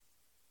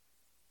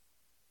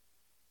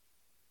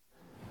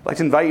I'd like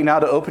to invite you now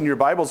to open your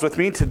Bibles with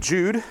me to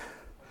Jude,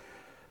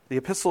 the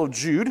Epistle of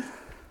Jude.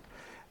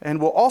 And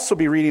we'll also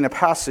be reading a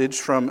passage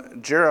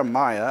from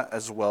Jeremiah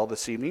as well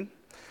this evening,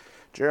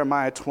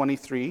 Jeremiah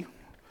 23.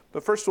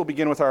 But first we'll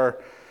begin with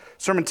our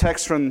sermon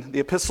text from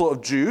the Epistle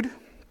of Jude,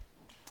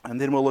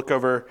 and then we'll look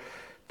over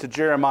to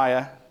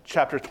Jeremiah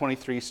chapter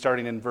 23,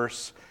 starting in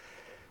verse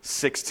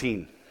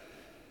 16.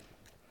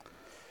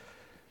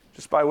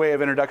 Just by way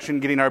of introduction,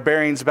 getting our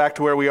bearings back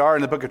to where we are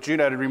in the book of Jude,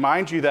 I'd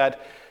remind you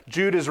that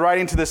Jude is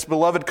writing to this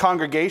beloved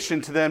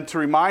congregation to them to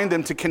remind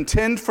them to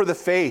contend for the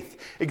faith,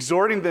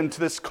 exhorting them to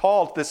this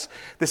call,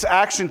 this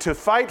action to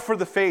fight for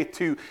the faith,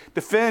 to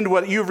defend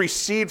what you've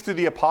received through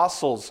the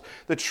apostles,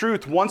 the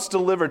truth once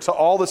delivered to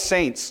all the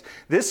saints.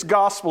 This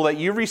gospel that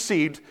you've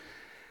received,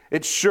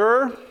 it's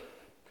sure,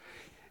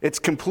 it's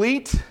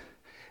complete,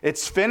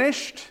 it's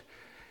finished.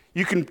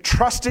 You can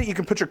trust it. You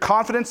can put your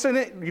confidence in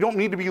it. You don't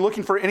need to be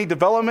looking for any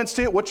developments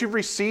to it. What you've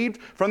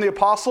received from the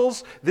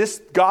apostles, this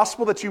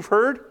gospel that you've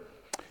heard,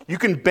 you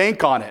can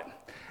bank on it,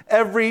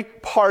 every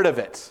part of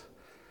it.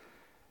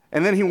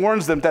 And then he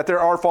warns them that there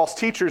are false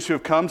teachers who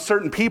have come,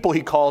 certain people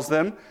he calls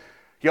them.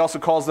 He also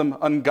calls them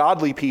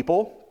ungodly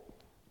people.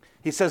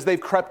 He says they've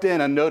crept in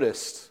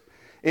unnoticed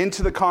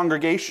into the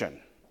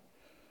congregation.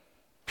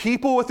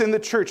 People within the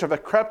church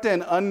have crept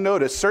in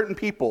unnoticed, certain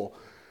people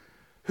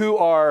who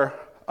are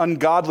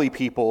ungodly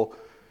people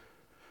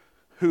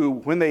who,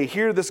 when they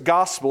hear this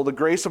gospel, the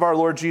grace of our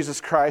Lord Jesus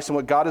Christ and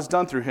what God has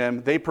done through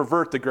him, they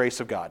pervert the grace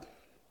of God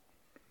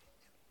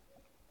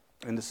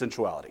into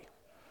sensuality.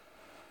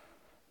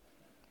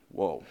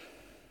 Whoa.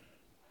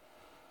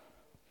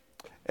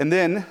 And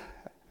then,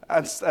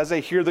 as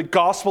they hear the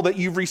gospel that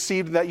you've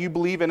received and that you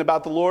believe in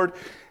about the Lord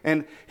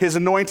and his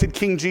anointed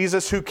King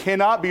Jesus, who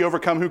cannot be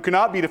overcome, who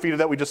cannot be defeated,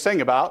 that we just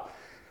sang about,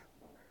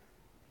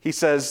 he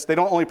says they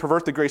don't only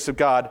pervert the grace of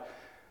God,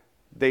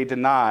 they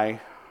deny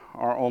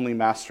our only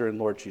Master and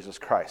Lord Jesus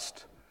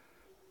Christ.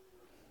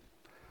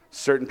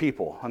 Certain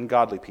people,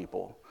 ungodly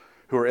people,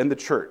 who are in the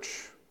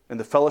church, in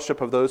the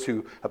fellowship of those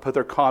who have put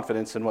their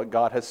confidence in what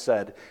God has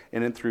said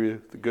in and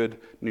through the good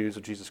news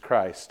of Jesus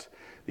Christ,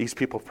 these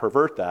people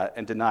pervert that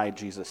and deny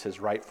Jesus his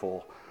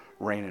rightful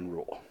reign and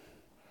rule.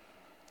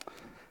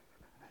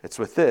 It's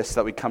with this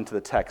that we come to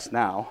the text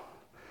now,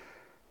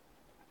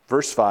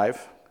 verse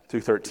 5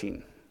 through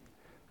 13.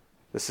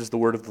 This is the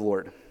word of the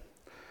Lord.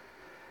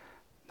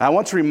 Now, I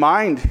want to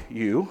remind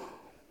you,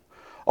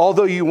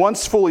 although you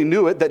once fully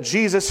knew it, that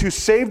Jesus, who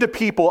saved a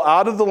people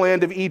out of the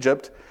land of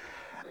Egypt,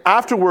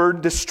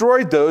 afterward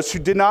destroyed those who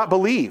did not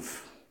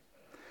believe.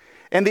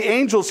 And the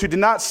angels who did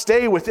not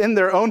stay within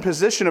their own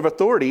position of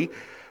authority,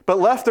 but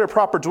left their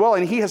proper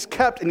dwelling, he has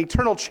kept in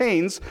eternal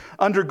chains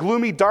under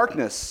gloomy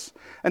darkness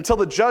until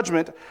the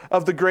judgment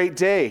of the great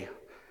day.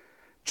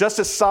 Just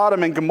as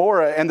Sodom and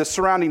Gomorrah and the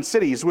surrounding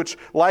cities, which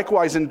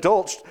likewise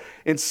indulged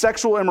in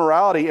sexual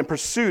immorality and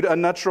pursued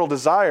unnatural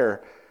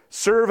desire,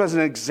 serve as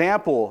an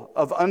example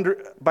of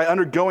by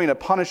undergoing a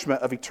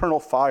punishment of eternal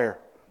fire.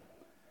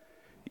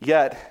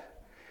 Yet,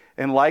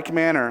 in like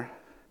manner,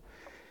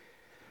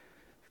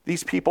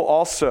 these people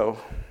also,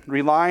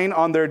 relying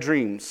on their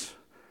dreams,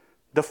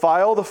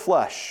 defile the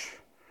flesh,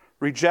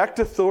 reject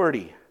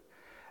authority,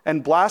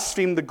 and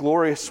blaspheme the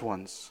glorious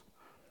ones.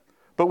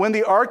 But when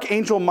the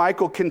archangel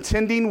Michael,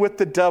 contending with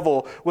the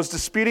devil, was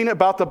disputing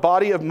about the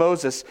body of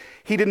Moses,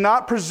 he did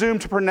not presume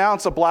to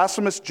pronounce a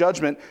blasphemous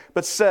judgment,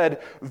 but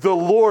said, "The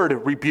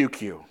Lord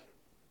rebuke you."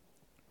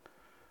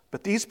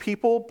 But these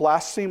people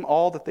blaspheme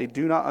all that they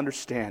do not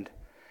understand,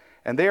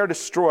 and they are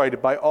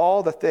destroyed by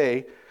all that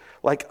they,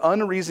 like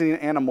unreasoning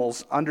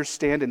animals,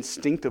 understand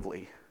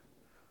instinctively.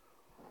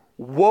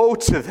 Woe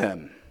to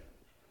them!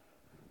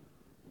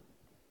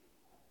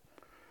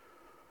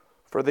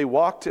 For they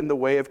walked in the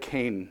way of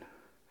Cain,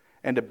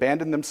 and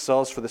abandoned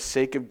themselves for the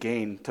sake of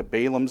gain to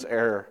Balaam's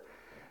error,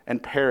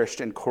 and perished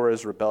in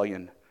Korah's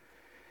rebellion.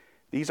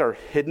 These are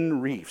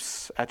hidden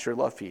reefs at your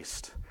love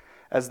feast,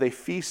 as they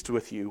feast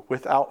with you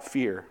without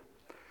fear.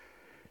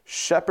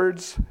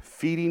 Shepherds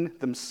feeding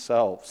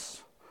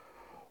themselves,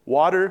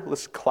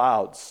 waterless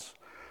clouds,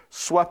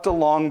 swept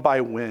along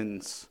by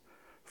winds,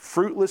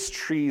 fruitless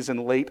trees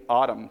in late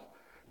autumn,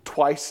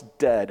 twice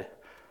dead,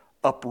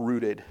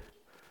 uprooted.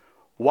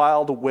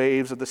 Wild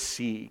waves of the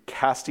sea,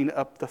 casting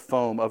up the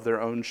foam of their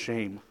own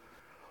shame.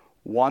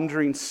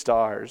 Wandering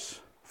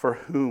stars, for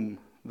whom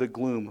the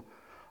gloom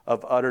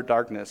of utter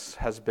darkness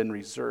has been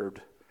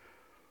reserved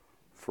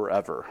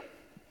forever.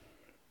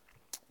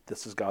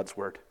 This is God's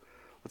word.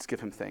 Let's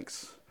give him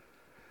thanks.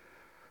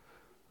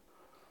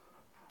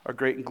 Our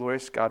great and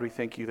glorious God, we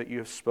thank you that you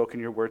have spoken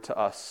your word to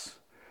us,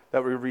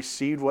 that we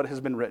received what has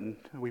been written.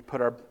 We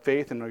put our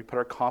faith and we put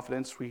our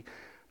confidence, we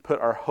put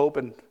our hope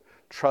and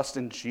trust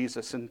in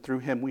Jesus, and through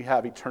him we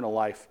have eternal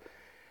life.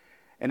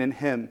 And in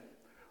him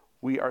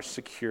we are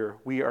secure,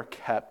 we are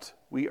kept,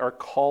 we are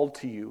called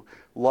to you,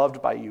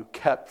 loved by you,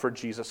 kept for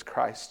Jesus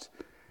Christ.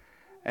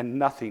 And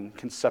nothing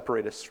can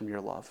separate us from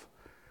your love.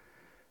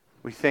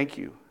 We thank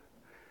you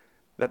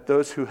that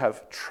those who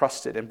have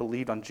trusted and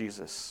believed on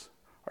Jesus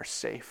are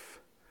safe.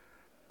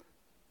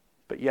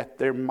 but yet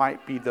there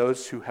might be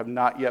those who have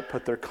not yet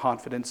put their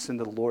confidence in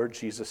the Lord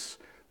Jesus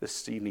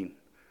this evening.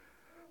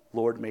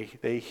 Lord, may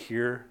they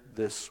hear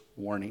this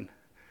warning.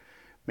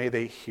 May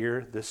they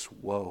hear this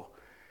woe.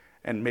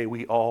 And may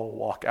we all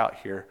walk out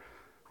here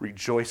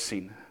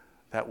rejoicing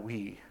that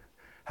we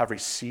have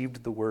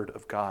received the word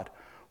of God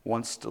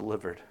once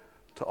delivered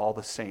to all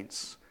the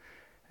saints.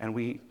 And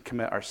we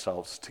commit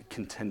ourselves to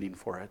contending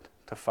for it,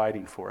 to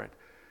fighting for it,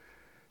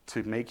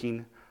 to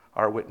making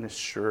our witness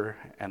sure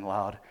and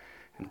loud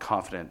and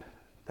confident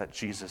that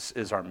Jesus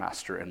is our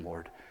Master and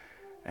Lord.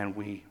 And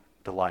we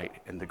delight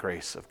in the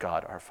grace of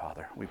God our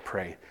Father. We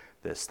pray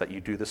this, that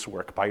you do this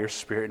work by your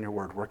Spirit and your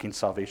word, working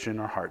salvation in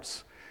our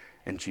hearts.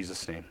 In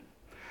Jesus' name,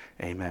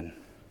 amen.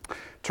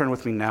 Turn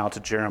with me now to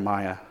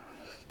Jeremiah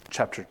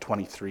chapter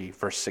 23,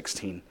 verse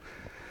 16.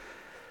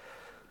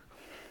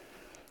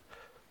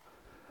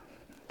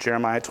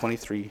 Jeremiah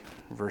 23,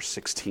 verse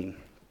 16.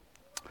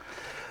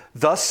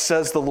 Thus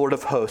says the Lord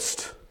of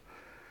hosts,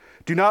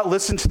 do not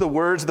listen to the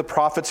words of the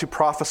prophets who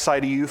prophesy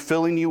to you,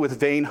 filling you with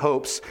vain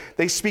hopes.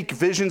 They speak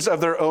visions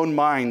of their own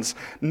minds,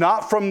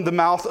 not from the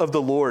mouth of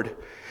the Lord.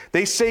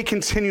 They say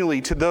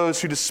continually to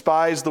those who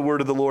despise the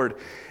word of the Lord,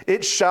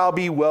 it shall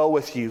be well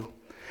with you.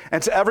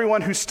 And to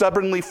everyone who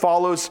stubbornly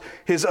follows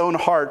his own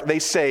heart, they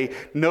say,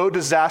 no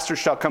disaster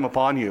shall come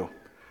upon you.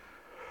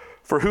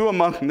 For who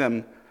among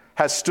them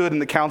has stood in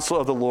the counsel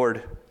of the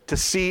Lord to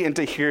see and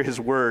to hear his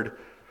word?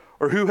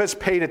 Or who has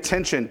paid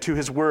attention to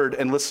his word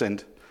and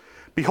listened?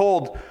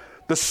 Behold,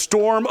 the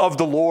storm of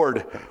the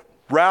Lord,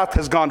 wrath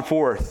has gone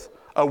forth,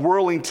 a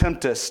whirling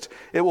tempest.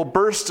 It will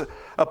burst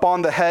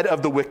upon the head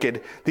of the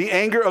wicked. The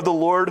anger of the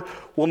Lord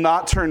will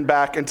not turn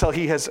back until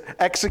he has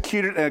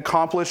executed and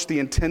accomplished the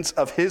intents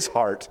of his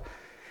heart.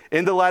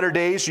 In the latter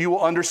days, you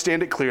will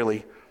understand it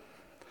clearly.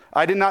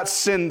 I did not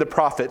send the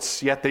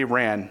prophets, yet they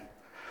ran.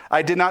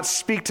 I did not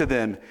speak to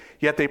them,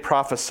 yet they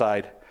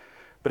prophesied.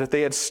 But if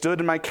they had stood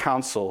in my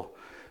counsel,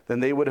 then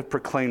they would have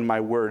proclaimed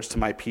my words to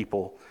my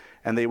people,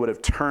 and they would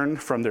have turned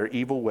from their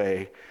evil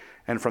way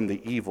and from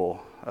the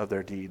evil of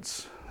their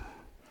deeds.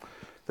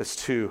 This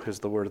too is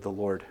the word of the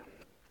Lord.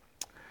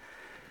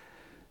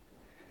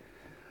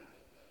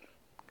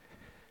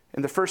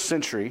 In the first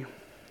century,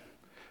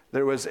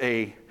 there was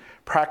a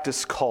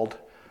practice called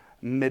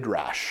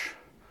midrash.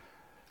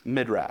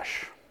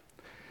 Midrash.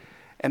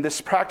 And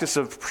this practice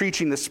of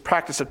preaching, this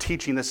practice of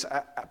teaching, this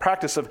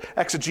practice of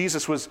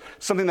exegesis was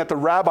something that the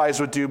rabbis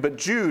would do, but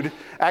Jude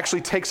actually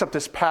takes up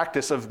this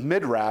practice of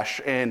midrash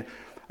and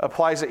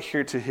applies it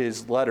here to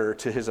his letter,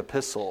 to his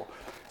epistle.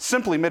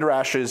 Simply,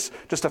 midrash is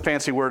just a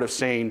fancy word of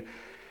saying,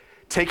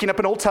 taking up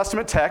an Old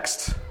Testament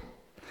text,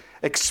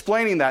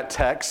 explaining that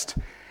text,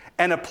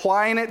 and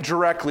applying it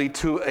directly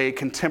to a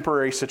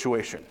contemporary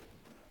situation.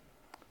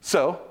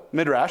 So,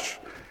 midrash,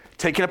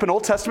 taking up an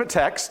Old Testament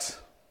text,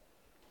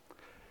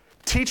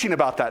 teaching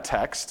about that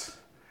text,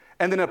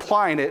 and then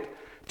applying it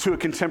to a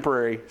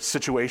contemporary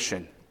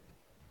situation.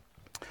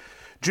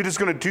 Jude is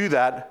going to do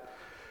that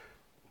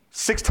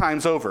 6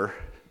 times over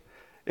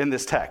in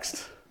this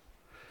text.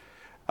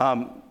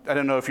 I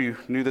don't know if you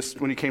knew this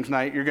when you came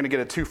tonight. You're going to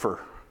get a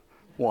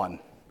 2-for-1.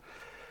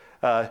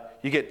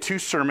 You get 2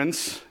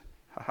 sermons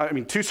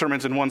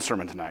in 1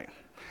 sermon tonight,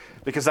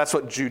 because that's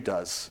what Jude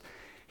does.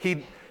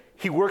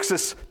 He works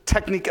this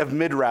technique of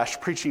midrash,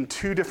 preaching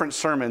 2 different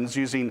sermons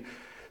using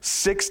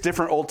 6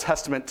 different Old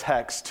Testament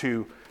texts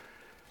to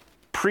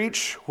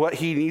preach what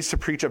he needs to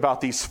preach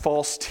about these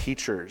false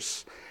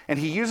teachers. And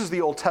he uses the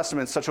Old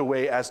Testament in such a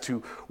way as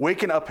to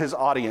waken up his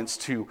audience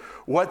to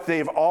what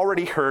they've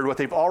already heard, what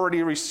they've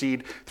already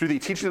received through the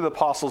teaching of the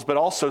apostles, but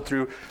also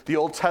through the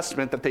Old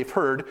Testament that they've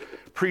heard,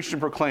 preached, and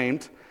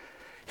proclaimed.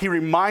 He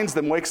reminds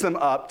them, wakes them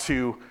up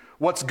to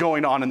what's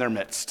going on in their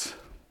midst.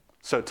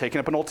 So taking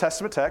up an Old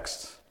Testament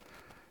text,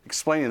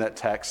 explaining that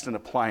text, and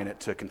applying it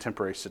to a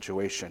contemporary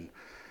situation.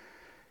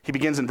 He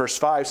begins in verse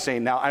 5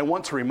 saying, now I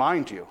want to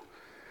remind you,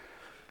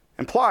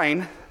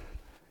 implying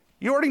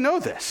you already know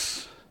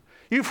this.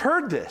 You've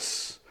heard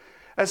this.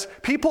 As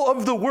people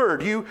of the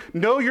word, you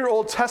know your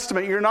Old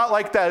Testament. You're not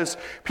like those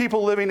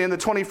people living in the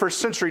 21st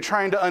century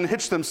trying to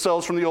unhitch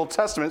themselves from the Old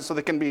Testament so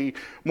they can be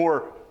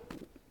more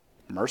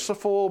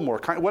merciful, more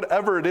kind,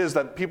 whatever it is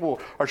that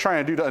people are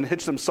trying to do to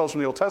unhitch themselves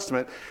from the Old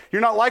Testament.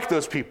 You're not like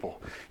those people.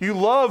 You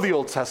love the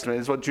Old Testament,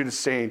 is what Jude is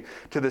saying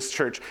to this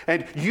church.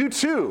 And you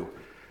too,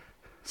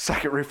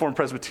 Second Reformed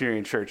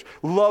Presbyterian Church,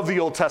 love the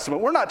Old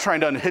Testament. We're not trying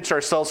to unhitch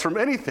ourselves from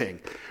anything.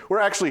 We're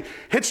actually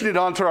hitching it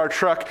onto our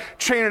truck,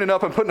 chaining it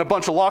up, and putting a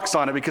bunch of locks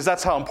on it, because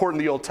that's how important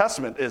the Old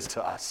Testament is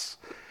to us.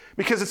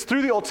 Because it's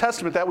through the Old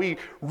Testament that we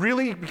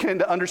really begin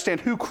to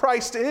understand who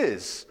Christ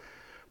is.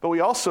 But we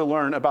also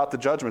learn about the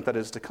judgment that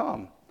is to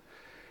come.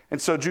 And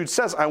so Jude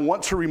says, I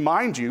want to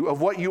remind you of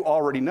what you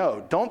already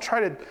know. Don't try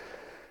to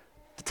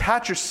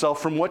detach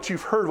yourself from what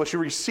you've heard, what you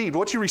received.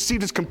 What you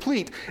received is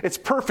complete. It's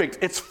perfect.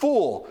 It's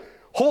full.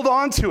 Hold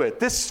on to it.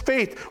 This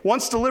faith,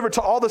 once delivered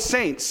to all the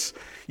saints,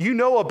 you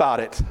know about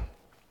it.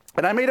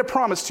 And I made a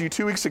promise to you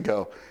 2 weeks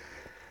ago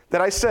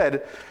that I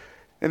said,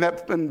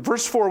 in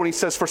verse 4, when he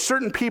says, for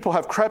certain people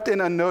have crept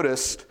in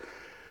unnoticed,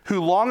 who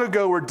long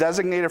ago were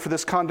designated for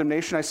this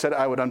condemnation. I said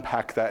I would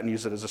unpack that and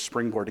use it as a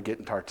springboard to get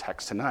into our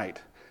text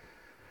tonight.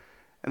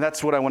 And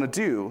that's what I want to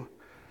do.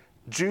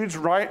 Jude's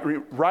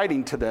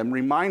writing to them,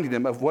 reminding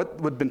them of what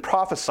had been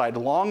prophesied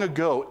long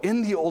ago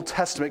in the Old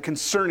Testament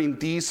concerning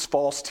these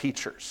false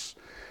teachers.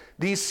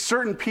 These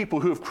certain people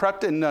who have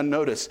crept in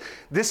unnoticed.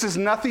 This is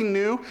nothing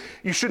new.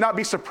 You should not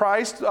be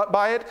surprised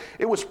by it.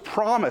 It was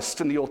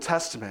promised in the Old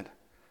Testament.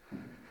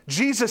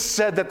 Jesus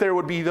said that there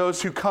would be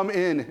those who come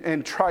in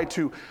and try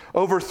to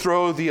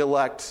overthrow the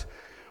elect.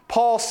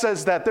 Paul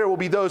says that there will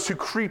be those who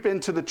creep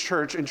into the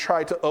church and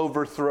try to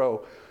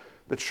overthrow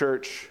the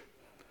church.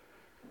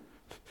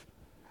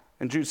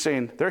 And Jude's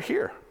saying, they're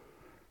here.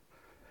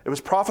 It was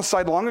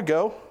prophesied long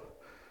ago.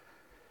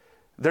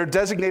 They're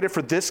designated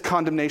for this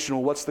condemnation.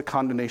 Well, what's the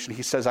condemnation?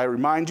 He says, I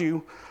remind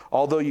you,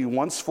 although you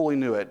once fully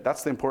knew it.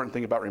 That's the important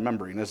thing about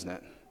remembering, isn't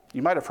it?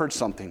 You might have heard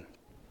something,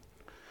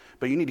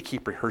 but you need to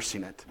keep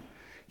rehearsing it.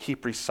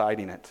 Keep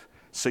reciting it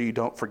so you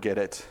don't forget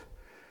it.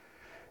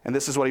 And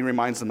this is what he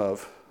reminds them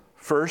of.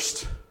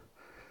 First,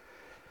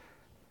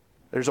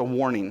 there's a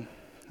warning.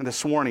 And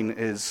this warning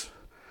is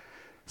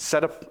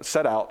set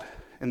out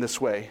in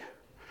this way.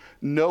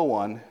 No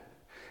one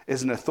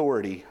is an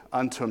authority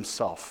unto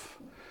himself.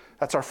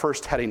 That's our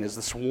first heading, is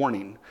this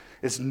warning,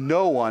 is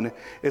no one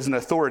is an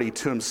authority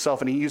to himself.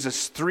 And he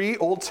uses 3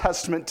 Old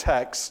Testament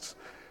texts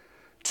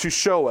to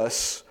show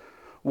us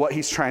what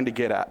he's trying to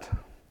get at.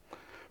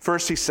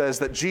 First, he says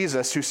that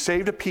Jesus, who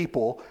saved a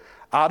people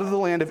out of the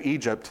land of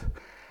Egypt,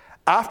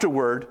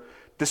 afterward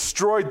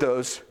destroyed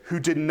those who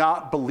did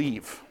not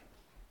believe.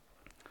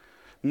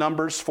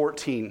 Numbers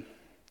 14.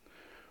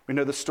 We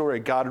know the story.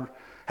 God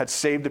had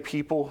saved the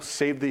people,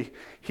 saved the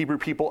Hebrew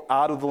people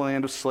out of the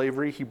land of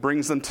slavery. He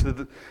brings them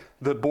to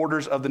the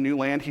borders of the new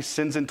land. He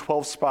sends in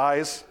 12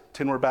 spies.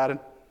 10 were bad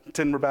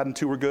and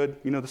 2 were good.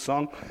 You know the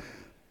song.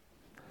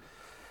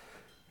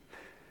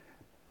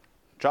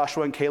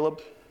 Joshua and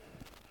Caleb,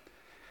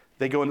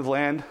 they go into the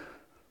land.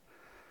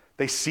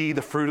 They see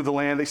the fruit of the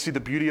land. They see the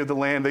beauty of the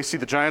land. They see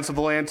the giants of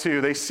the land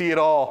too. They see it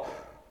all.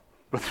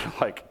 But they're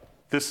like,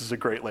 this is a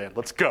great land.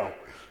 Let's go.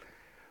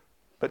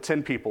 But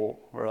 10 people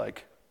were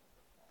like,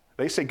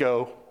 they say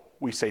go,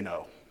 we say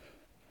no.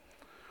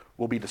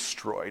 We'll be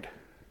destroyed.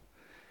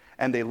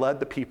 And they led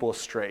the people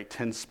astray.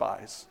 10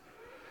 spies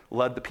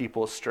led the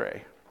people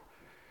astray.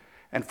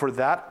 And for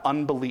that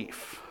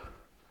unbelief,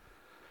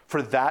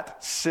 for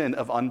that sin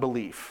of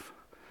unbelief,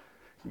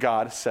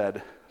 God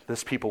said,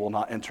 this people will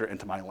not enter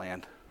into my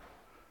land.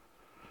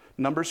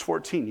 Numbers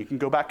 14, you can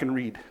go back and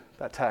read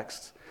that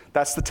text.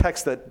 That's the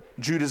text that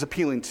Jude is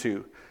appealing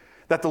to.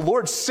 That the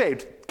Lord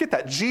saved, get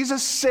that,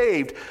 Jesus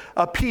saved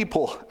a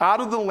people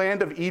out of the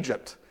land of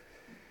Egypt.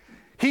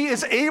 He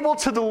is able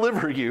to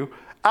deliver you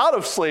out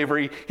of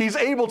slavery. He's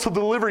able to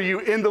deliver you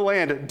in the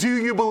land.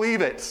 Do you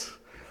believe it?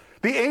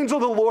 The angel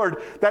of the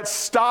Lord that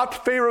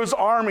stopped Pharaoh's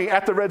army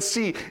at the Red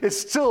Sea is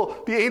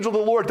still the angel of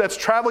the Lord that's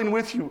traveling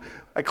with you,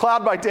 a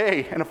cloud by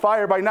day and a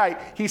fire by night.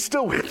 He's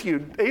still with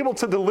you, able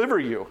to deliver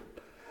you.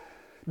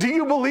 Do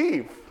you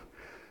believe?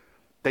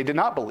 They did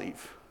not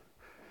believe.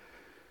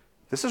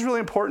 This is really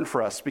important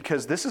for us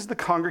because this is the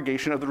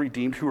congregation of the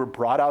redeemed who were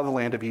brought out of the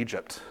land of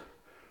Egypt.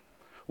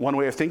 One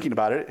way of thinking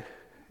about it,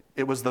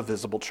 it was the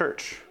visible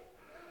church.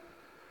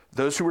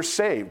 Those who were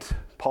saved,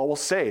 Paul will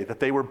say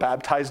that they were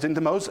baptized into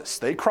Moses.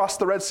 They crossed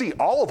the Red Sea,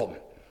 all of them.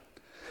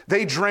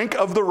 They drank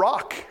of the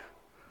rock,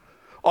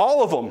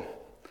 all of them.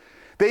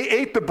 They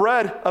ate the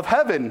bread of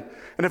heaven.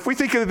 And if we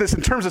think of this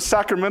in terms of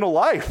sacramental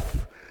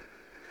life,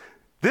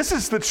 this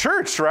is the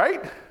church,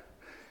 right?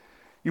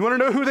 You want to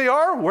know who they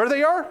are, where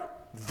they are?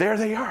 There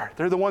they are.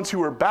 They're the ones who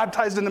were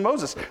baptized into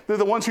Moses. They're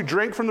the ones who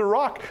drank from the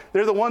rock.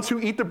 They're the ones who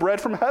eat the bread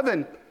from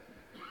heaven.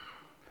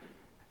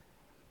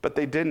 But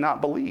they did not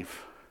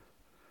believe.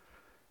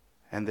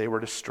 And they were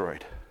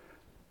destroyed.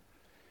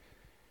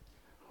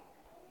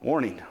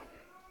 Warning.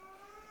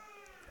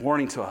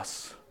 Warning to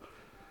us.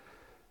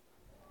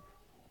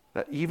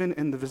 That even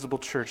in the visible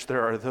church,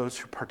 there are those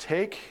who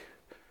partake,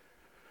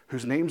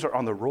 whose names are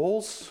on the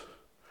rolls,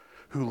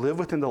 who live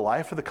within the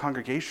life of the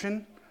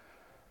congregation,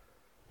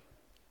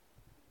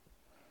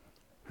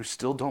 who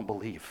still don't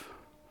believe.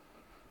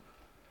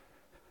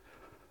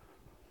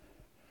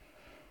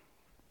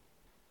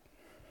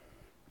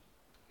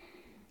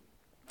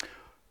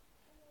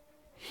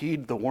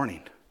 Heed the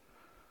warning.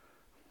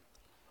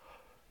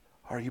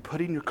 Are you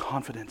putting your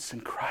confidence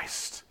in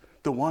Christ,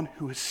 the one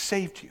who has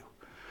saved you?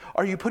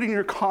 Are you putting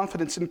your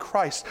confidence in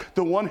Christ,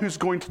 the one who's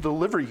going to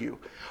deliver you?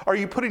 Are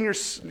you putting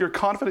your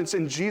confidence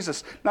in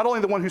Jesus, not only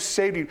the one who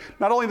saved you,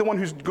 not only the one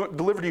who's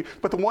delivered you,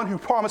 but the one who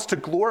promised to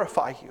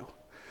glorify you?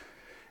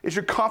 Is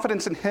your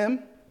confidence in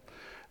him?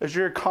 Is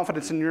your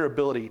confidence in your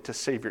ability to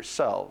save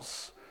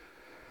yourselves?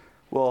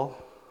 Well,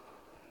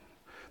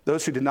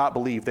 those who did not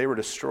believe, they were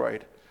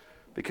destroyed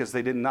because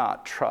they did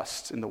not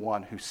trust in the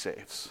one who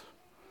saves.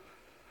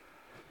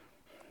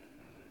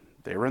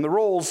 They were in the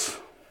rolls,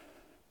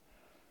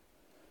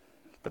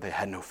 but they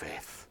had no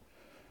faith.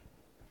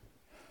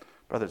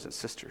 Brothers and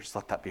sisters,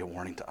 let that be a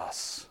warning to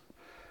us.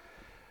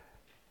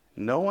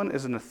 No one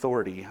is an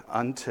authority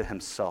unto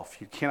himself.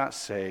 You cannot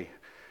say,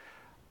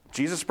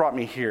 Jesus brought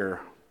me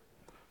here,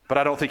 but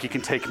I don't think he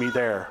can take me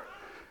there.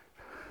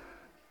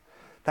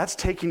 That's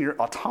taking your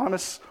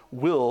autonomous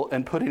will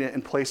and putting it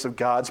in place of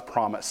God's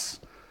promise.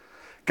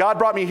 God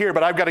brought me here,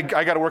 but I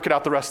got to work it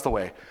out the rest of the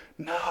way.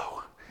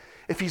 No.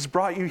 If he's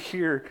brought you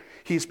here,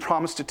 he's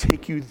promised to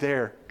take you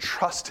there.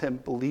 Trust him,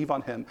 believe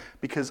on him,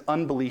 because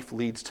unbelief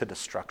leads to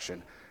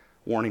destruction.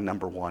 Warning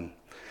number 1.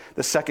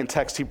 The second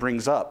text he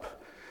brings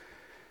up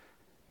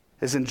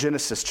is in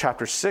Genesis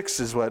chapter 6,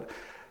 is what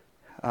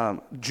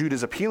Jude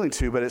is appealing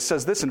to, but it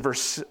says this in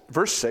verse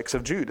 6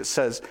 of Jude. It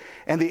says,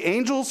 "And the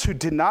angels who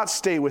did not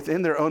stay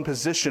within their own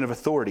position of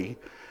authority,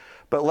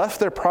 but left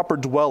their proper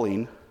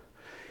dwelling,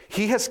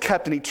 he has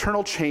kept in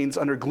eternal chains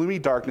under gloomy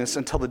darkness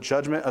until the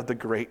judgment of the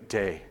great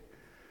day."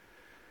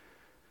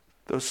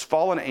 Those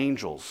fallen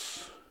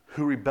angels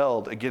who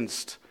rebelled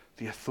against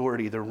the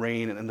authority, the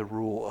reign, and the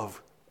rule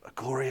of a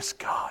glorious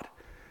God.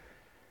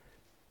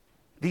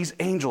 These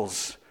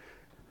angels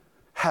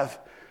have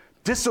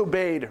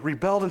disobeyed,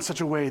 rebelled in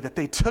such a way that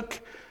they took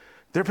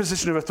their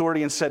position of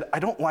authority and said, I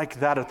don't like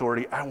that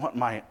authority, I want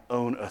my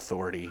own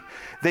authority.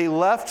 They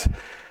left,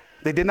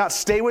 they did not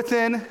stay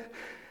within,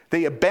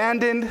 they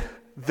abandoned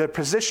the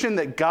position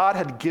that God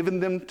had given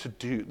them to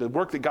do, the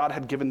work that God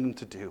had given them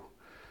to do.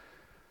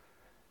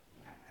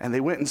 And they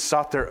went and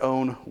sought their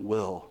own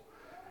will.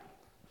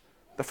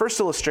 The first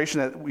illustration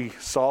that we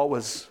saw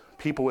was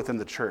people within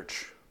the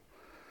church.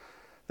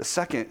 The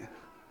second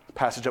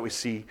passage that we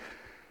see,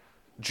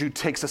 Jude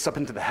takes us up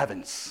into the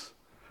heavens.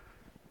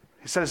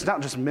 He said it's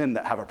not just men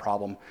that have a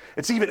problem.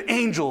 It's even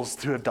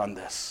angels who have done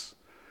this.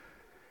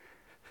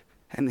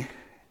 And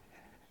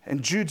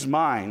in Jude's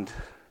mind,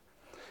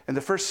 in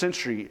the first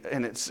century,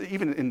 and it's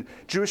even in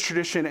Jewish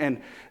tradition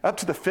and up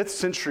to the 5th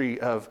century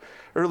of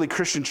early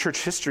Christian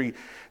church history,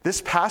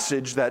 this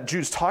passage that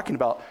Jude's talking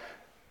about,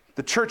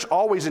 the church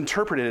always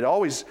interpreted it,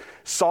 always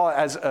saw it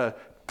as a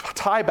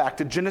tie back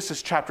to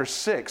Genesis chapter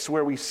 6,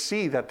 where we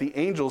see that the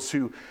angels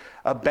who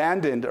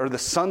abandoned, or the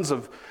sons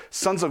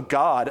of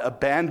God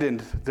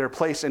abandoned their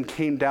place and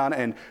came down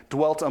and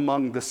dwelt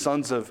among the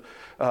sons of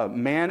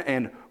man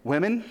and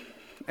women,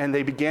 and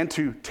they began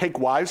to take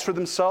wives for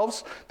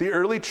themselves. The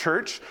early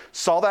church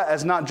saw that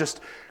as not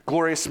just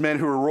glorious men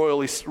who were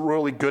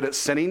royally good at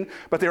sinning,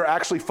 but they were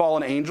actually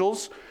fallen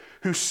angels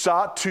who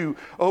sought to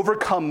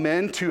overcome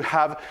men to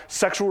have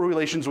sexual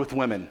relations with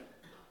women.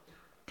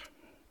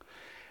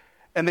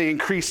 And they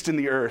increased in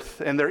the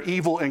earth, and their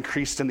evil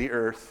increased in the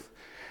earth.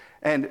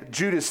 And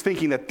Jude is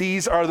thinking that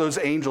these are those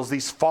angels,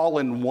 these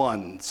fallen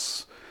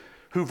ones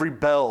who've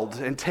rebelled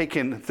and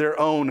taken their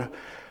own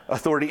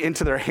authority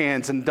into their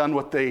hands and done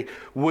what they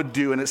would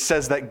do. And it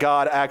says that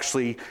God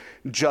actually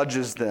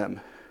judges them.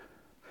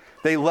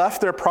 They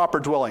left their proper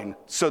dwelling,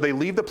 so they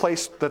leave the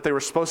place that they were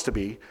supposed to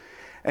be.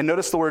 And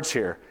notice the words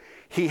here.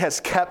 He has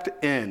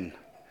kept in.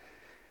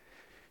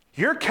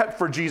 You're kept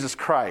for Jesus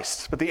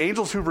Christ, but the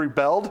angels who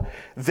rebelled,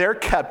 they're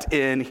kept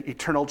in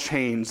eternal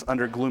chains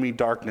under gloomy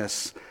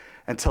darkness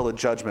until the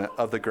judgment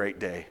of the great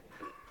day.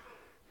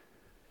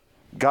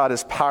 God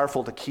is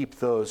powerful to keep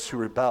those who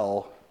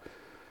rebel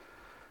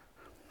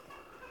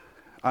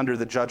under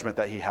the judgment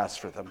that he has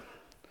for them.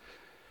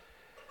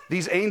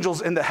 These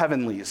angels in the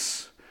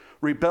heavenlies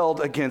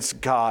rebelled against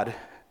God.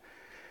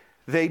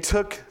 They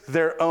took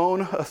their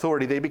own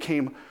authority. They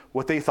became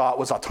what they thought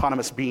was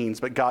autonomous beings,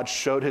 but God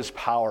showed his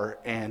power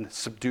and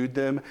subdued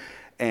them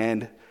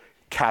and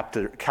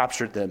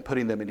captured them,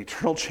 putting them in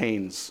eternal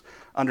chains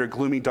under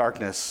gloomy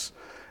darkness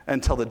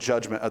until the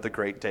judgment of the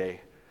great day.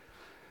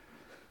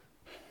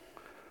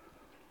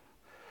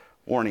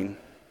 Warning,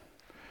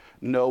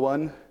 no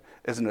one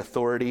is an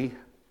authority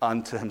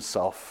unto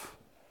himself.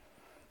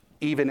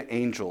 Even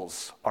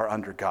angels are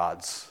under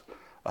God's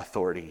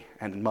authority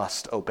and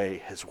must obey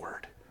his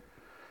word.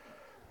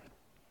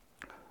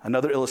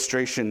 Another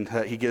illustration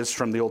that he gives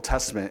from the Old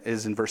Testament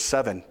is in verse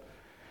 7.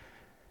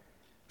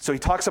 So he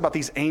talks about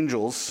these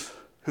angels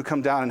who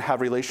come down and have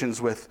relations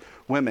with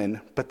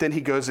women, but then he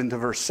goes into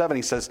verse 7.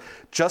 He says,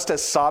 just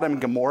as Sodom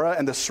and Gomorrah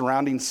and the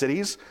surrounding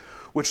cities,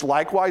 which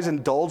likewise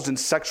indulged in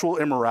sexual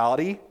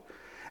immorality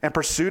and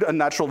pursued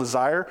unnatural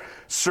desire,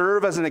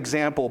 serve as an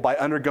example by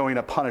undergoing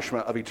a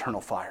punishment of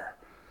eternal fire.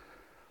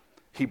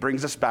 He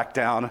brings us back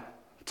down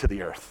to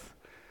the earth.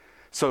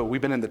 So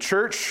we've been in the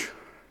church.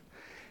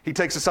 He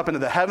takes us up into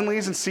the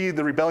heavenlies and see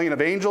the rebellion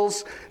of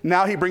angels.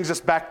 Now he brings us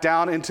back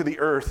down into the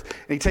earth,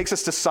 and he takes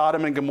us to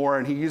Sodom and Gomorrah,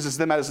 and he uses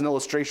them as an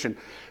illustration.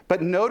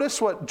 But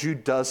notice what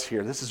Jude does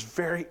here. This is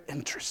very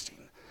interesting.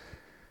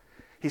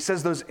 He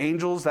says those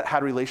angels that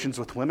had relations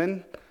with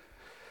women,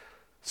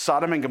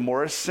 Sodom and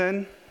Gomorrah's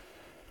sin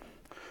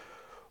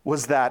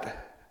was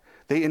that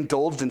they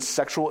indulged in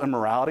sexual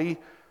immorality,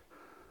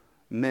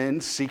 men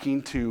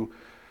seeking to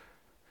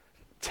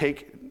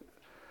take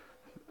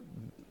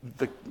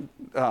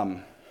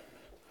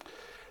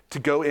to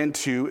go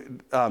into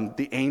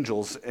the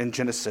angels in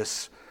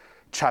Genesis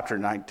chapter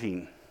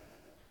 19.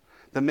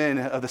 The men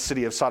of the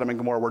city of Sodom and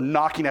Gomorrah were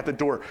knocking at the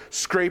door,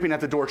 scraping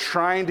at the door,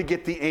 trying to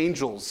get the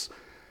angels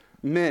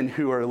men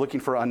who are looking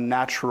for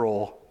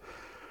unnatural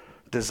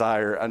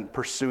desire and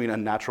pursuing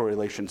unnatural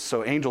relations.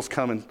 So angels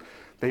come and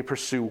they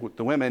pursue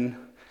the women.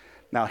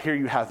 Now here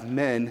you have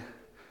men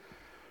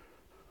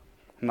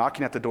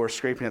knocking at the door,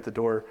 scraping at the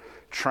door,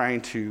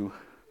 trying to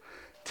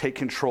take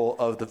control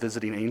of the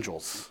visiting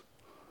angels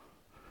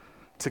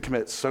to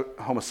commit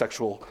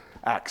homosexual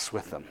acts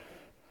with them.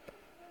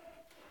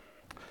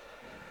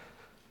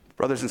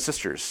 Brothers and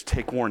sisters,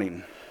 take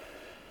warning.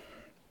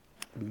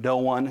 No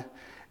one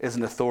is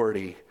an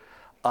authority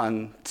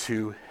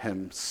unto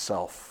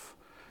himself.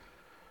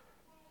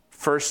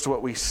 First,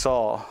 what we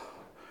saw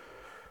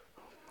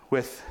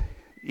with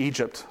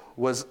Egypt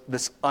was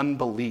this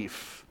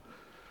unbelief,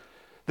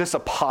 this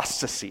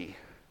apostasy.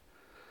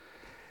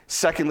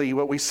 Secondly,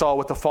 what we saw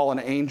with the fallen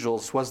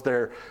angels was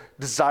their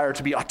desire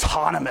to be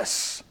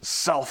autonomous,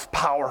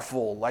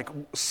 self-powerful, like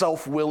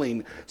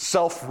self-willing,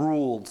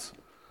 self-ruled.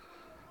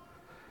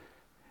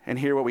 And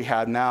here what we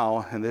have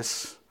now in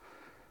this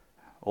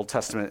Old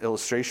Testament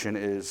illustration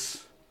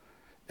is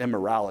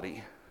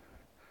immorality,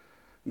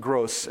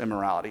 gross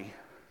immorality.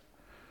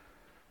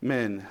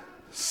 Men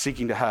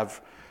seeking to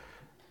have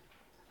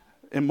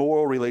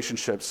immoral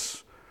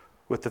relationships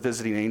with the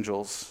visiting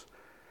angels.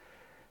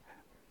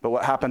 But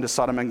what happened to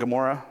Sodom and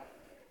Gomorrah?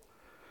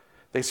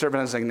 They serve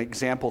as an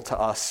example to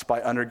us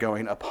by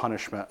undergoing a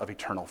punishment of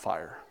eternal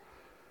fire.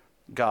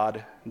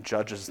 God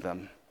judges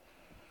them.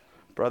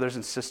 Brothers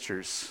and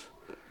sisters,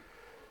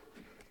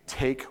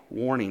 take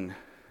warning.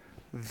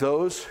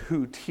 Those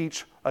who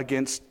teach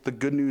against the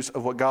good news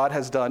of what God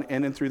has done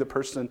in and through the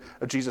person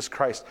of Jesus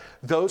Christ,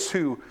 those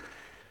who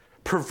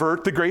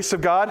pervert the grace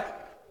of God,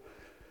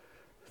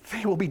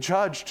 they will be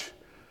judged.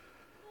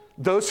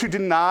 Those who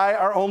deny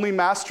our only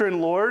Master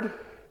and Lord,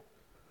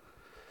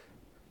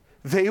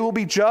 they will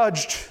be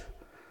judged.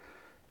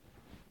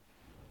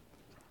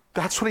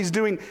 That's what he's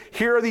doing.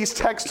 Here are these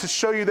texts to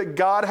show you that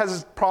God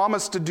has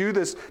promised to do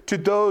this to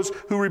those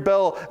who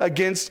rebel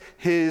against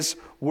his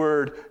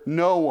word.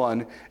 No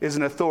one is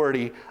an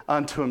authority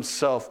unto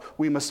himself.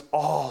 We must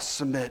all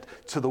submit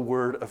to the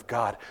word of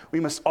God. We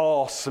must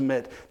all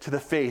submit to the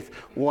faith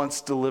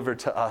once delivered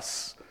to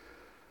us.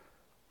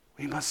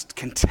 We must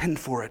contend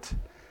for it,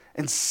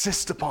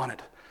 insist upon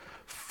it,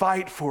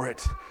 fight for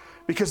it.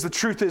 Because the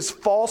truth is,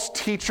 false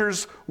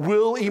teachers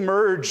will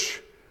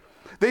emerge.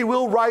 They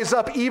will rise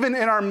up even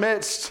in our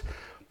midst.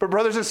 But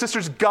brothers and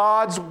sisters,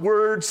 God's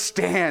word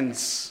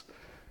stands.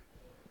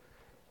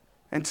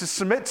 And to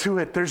submit to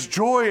it, there's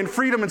joy and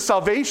freedom and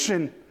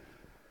salvation.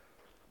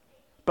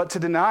 But to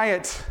deny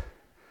it,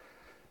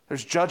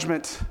 there's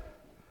judgment,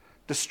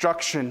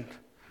 destruction,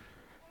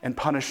 and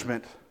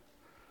punishment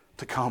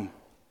to come.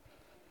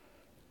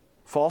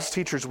 False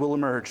teachers will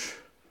emerge,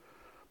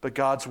 but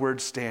God's word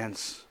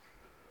stands.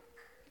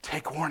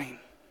 Take warning.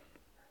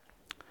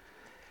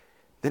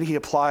 Then he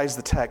applies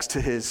the text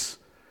to his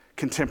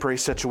contemporary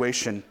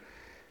situation.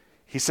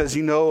 He says,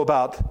 you know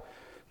about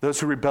those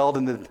who rebelled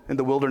in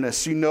the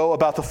wilderness. You know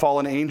about the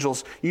fallen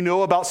angels. You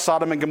know about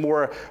Sodom and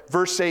Gomorrah.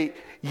 Verse 8,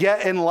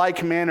 yet in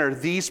like manner,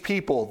 these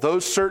people,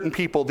 those certain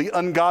people, the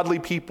ungodly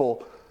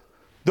people,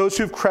 those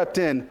who've crept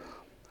in,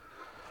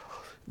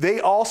 they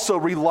also,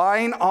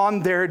 relying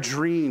on their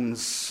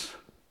dreams,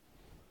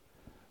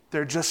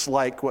 they're just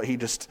like what he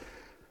just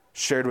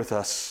shared with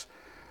us.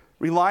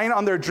 Relying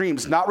on their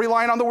dreams, not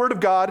relying on the word of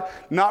God,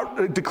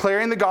 not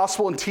declaring the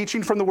gospel and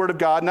teaching from the word of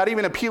God, not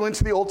even appealing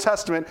to the Old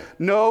Testament.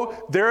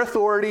 No, their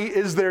authority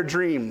is their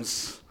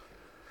dreams.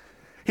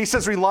 He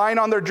says, relying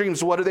on their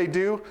dreams, what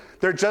do?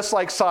 They're just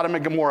like Sodom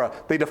and Gomorrah.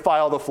 They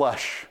defile the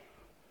flesh.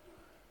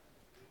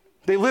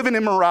 They live in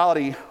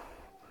immorality.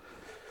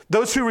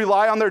 Those who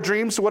rely on their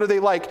dreams, what are they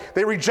like?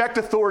 They reject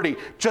authority,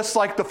 just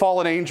like the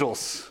fallen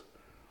angels.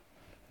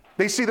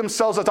 They see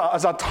themselves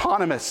as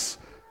autonomous,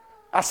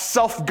 as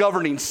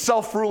self-governing,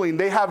 self-ruling.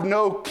 They have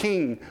no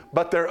king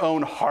but their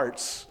own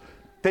hearts.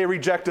 They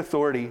reject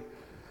authority.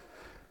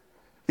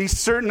 These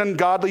certain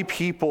ungodly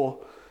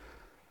people,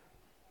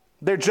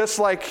 they're just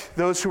like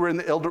those who were in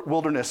the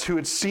wilderness, who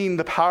had seen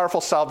the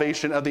powerful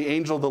salvation of the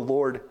angel of the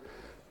Lord,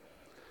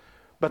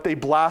 but they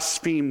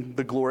blaspheme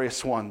the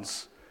glorious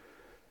ones.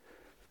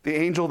 The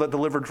angel that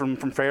delivered from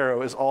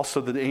Pharaoh is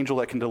also the angel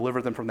that can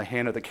deliver them from the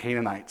hand of the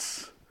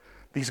Canaanites.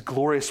 These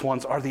glorious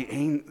ones are the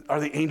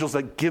angels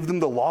that give them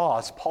the law,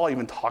 as Paul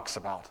even talks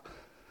about.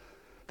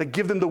 That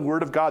give them the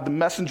word of God, the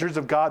messengers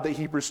of God that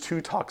Hebrews 2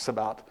 talks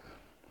about.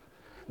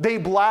 They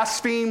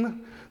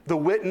blaspheme the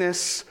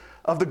witness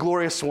of the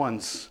glorious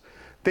ones.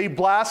 They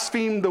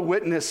blaspheme the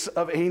witness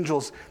of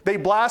angels. They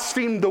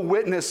blaspheme the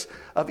witness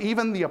of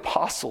even the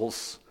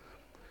apostles.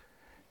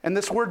 And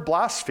this word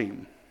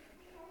blaspheme,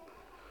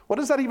 what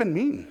does that even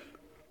mean?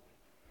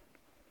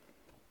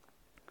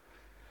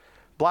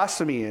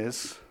 Blasphemy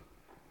is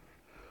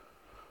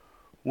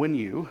when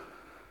you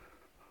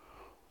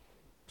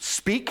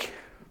speak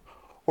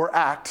or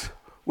act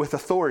with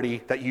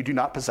authority that you do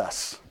not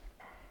possess.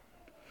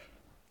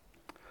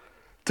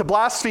 To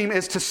blaspheme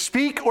is to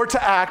speak or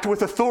to act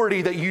with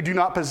authority that you do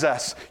not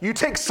possess. You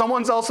take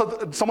someone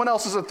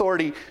else's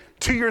authority,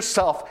 to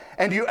yourself,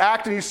 and you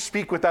act and you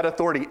speak with that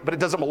authority, but it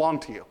doesn't belong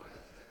to you.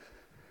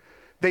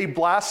 They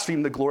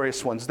blaspheme the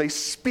glorious ones. They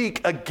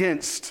speak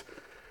against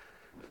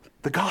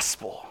the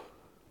gospel.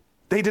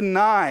 They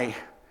deny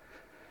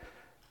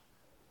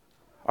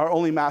our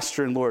only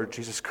Master and Lord,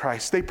 Jesus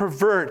Christ. They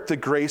pervert the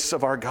grace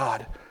of our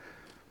God.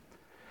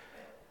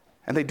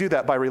 And they do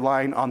that by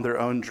relying on their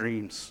own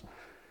dreams.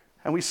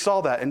 And we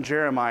saw that in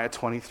Jeremiah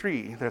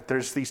 23, that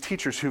there's these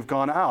teachers who've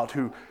gone out,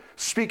 who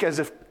speak as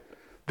if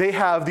they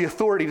have the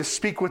authority to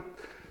speak with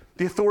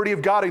the authority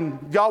of God.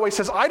 And Yahweh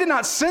says, I did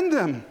not send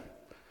them.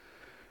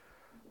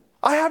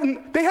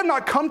 They have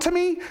not come to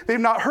me, they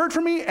have not heard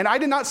from me, and I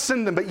did not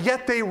send them, but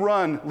yet they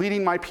run,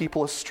 leading my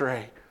people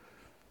astray.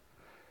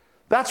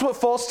 That's what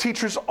false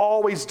teachers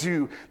always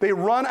do. They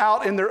run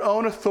out in their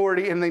own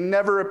authority and they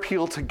never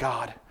appeal to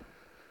God.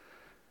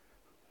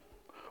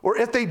 Or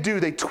if they do,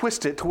 they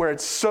twist it to where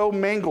it's so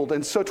mangled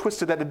and so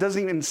twisted that it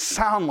doesn't even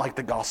sound like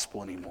the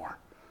gospel anymore.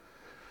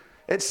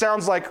 It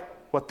sounds like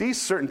what these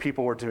certain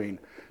people were doing,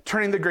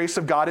 turning the grace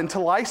of God into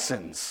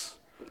license.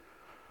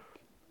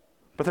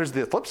 But there's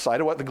the flip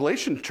side of what the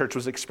Galatian church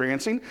was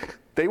experiencing.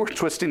 They were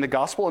twisting the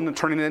gospel and then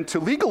turning it into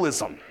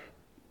legalism.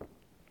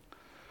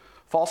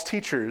 False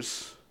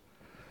teachers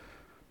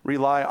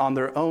rely on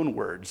their own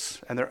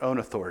words and their own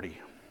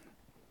authority.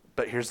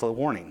 But here's the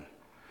warning.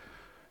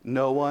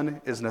 No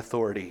one is an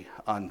authority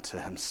unto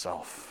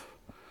himself.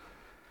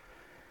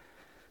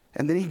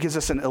 And then he gives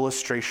us an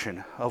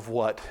illustration of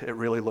what it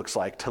really looks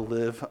like to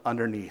live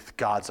underneath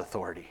God's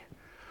authority.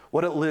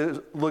 What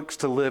it looks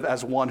to live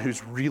as one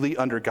who's really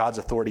under God's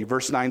authority.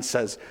 Verse 9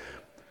 says,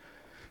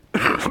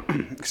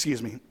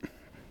 excuse me,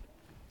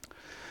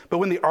 but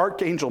when the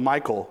archangel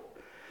Michael,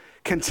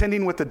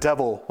 contending with the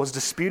devil, was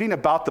disputing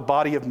about the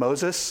body of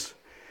Moses,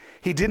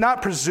 he did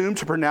not presume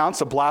to pronounce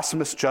a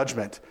blasphemous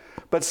judgment,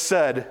 but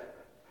said,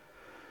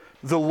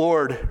 the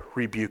Lord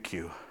rebuke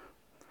you.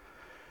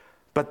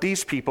 But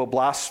these people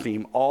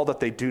blaspheme all that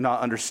they do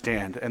not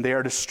understand, and they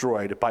are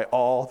destroyed by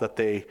all that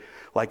they,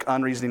 like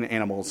unreasoning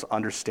animals,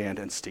 understand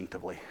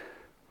instinctively.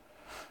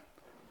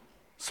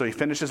 So he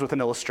finishes with an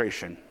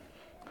illustration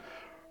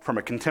from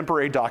a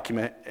contemporary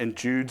document in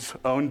Jude's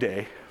own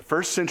day.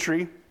 First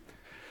century,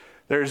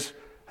 there's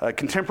a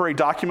contemporary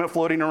document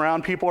floating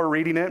around. People are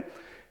reading it.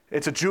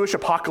 It's a Jewish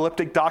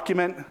apocalyptic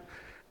document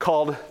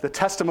called the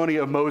Testimony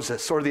of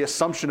Moses, or the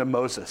Assumption of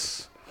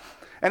Moses.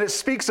 And it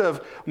speaks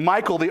of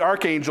Michael, the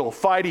archangel,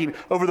 fighting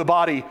over the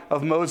body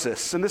of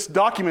Moses. And this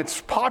document's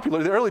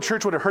popular. The early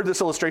church would have heard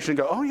this illustration and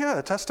go, oh yeah,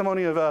 the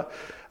testimony of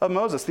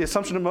Moses, the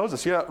Assumption of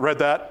Moses. Yeah, read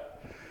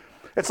that.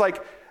 It's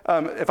like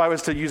if I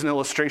was to use an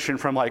illustration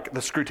from like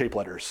the Screw Tape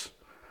Letters,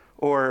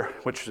 or,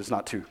 which is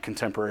not too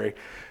contemporary,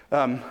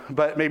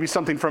 but maybe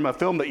something from a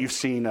film that you've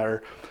seen,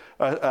 or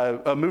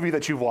a movie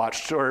that you've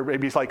watched, or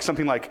maybe it's like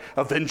something like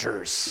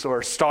Avengers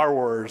or Star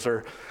Wars,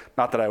 or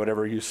not that I would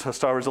ever use a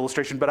Star Wars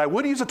illustration, but I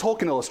would use a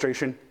Tolkien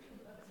illustration,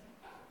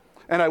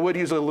 and I would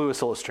use a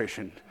Lewis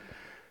illustration,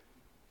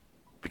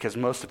 because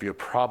most of you have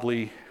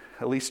probably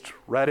at least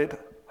read it,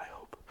 I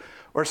hope,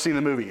 or seen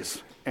the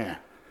movies.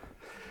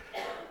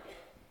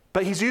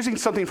 But he's using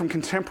something from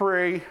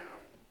contemporary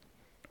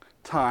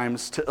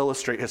times to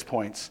illustrate his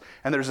points.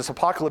 And there's this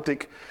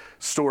apocalyptic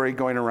story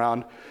going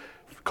around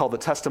called the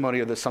Testimony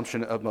of the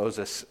Assumption of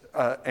Moses,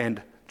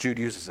 and Jude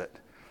uses it.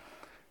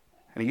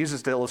 And he uses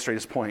it to illustrate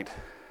his point.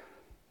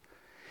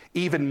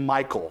 Even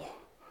Michael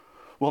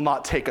will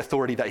not take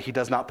authority that he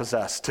does not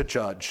possess to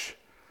judge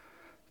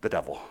the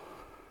devil.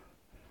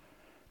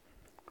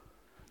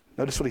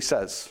 Notice what he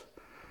says.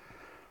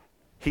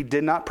 He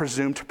did not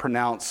presume to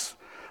pronounce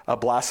a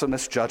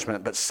blasphemous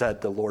judgment, but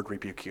said, the Lord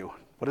rebuke you.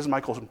 What is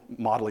Michael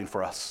modeling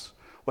for us?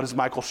 What is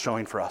Michael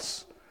showing for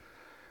us?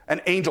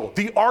 An angel,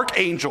 the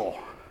archangel.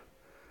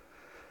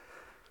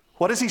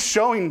 What is he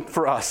showing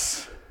for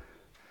us?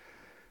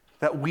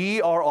 That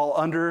we are all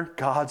under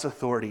God's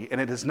authority, and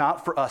it is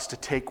not for us to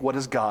take what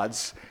is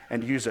God's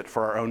and use it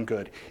for our own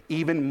good.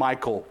 Even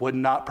Michael would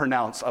not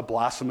pronounce a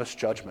blasphemous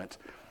judgment.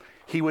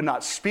 He would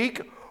not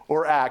speak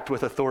or act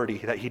with authority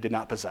that he did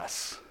not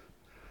possess.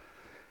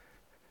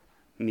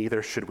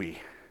 Neither should we.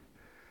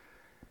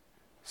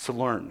 So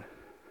learn,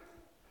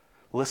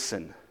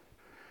 listen,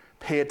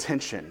 pay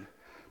attention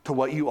to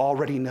what you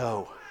already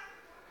know.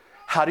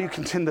 How do you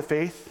contend the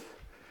faith?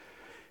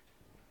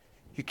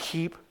 You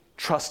keep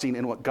trusting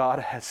in what God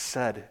has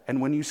said.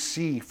 And when you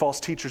see false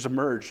teachers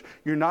emerge,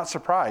 you're not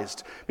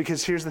surprised.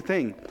 Because here's the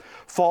thing.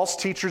 False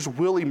teachers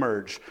will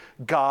emerge.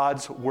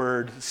 God's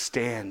word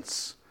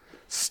stands.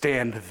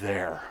 Stand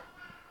there.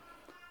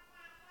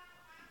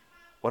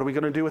 What are we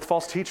going to do with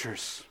false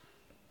teachers?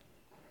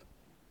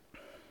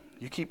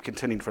 You keep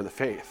contending for the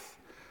faith.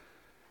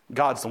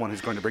 God's the one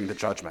who's going to bring the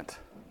judgment.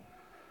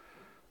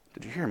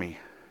 Did you hear me?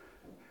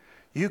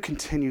 You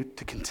continue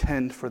to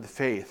contend for the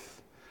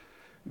faith.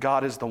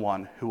 God is the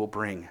one who will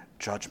bring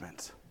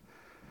judgment.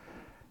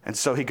 And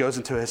so he goes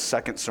into his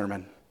second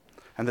sermon,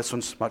 and this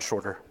one's much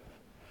shorter.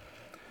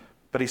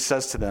 But he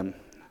says to them,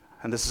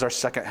 and this is our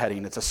second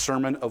heading, it's a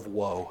sermon of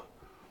woe.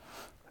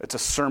 It's a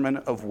sermon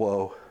of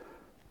woe.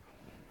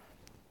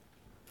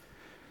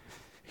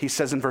 he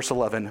says in verse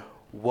 11,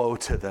 woe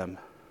to them.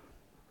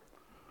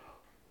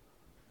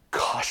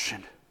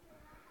 Caution.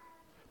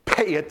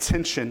 Pay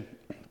attention.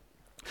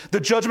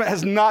 The judgment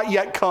has not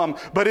yet come,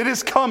 but it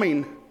is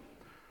coming.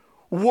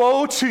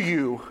 Woe to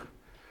you.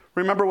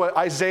 Remember what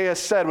Isaiah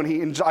said when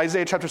in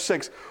Isaiah chapter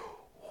 6,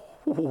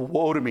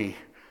 woe to me.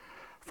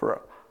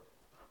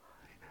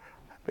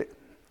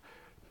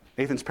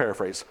 Nathan's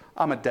paraphrase,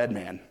 I'm a dead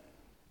man.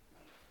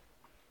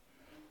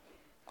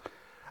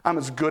 I'm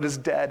as good as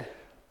dead.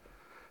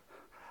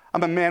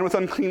 I'm a man with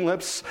unclean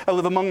lips. I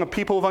live among a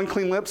people of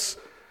unclean lips.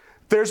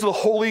 There's the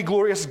holy,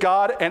 glorious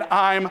God, and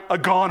I'm a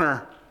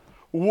goner.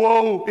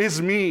 Woe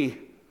is me.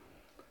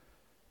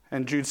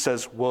 And Jude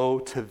says, woe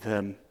to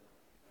them.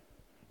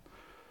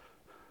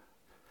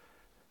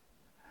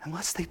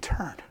 Unless they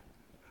turn.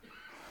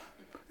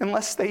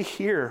 Unless they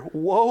hear,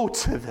 woe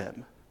to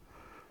them.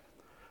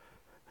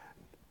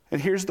 And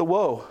here's the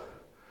woe.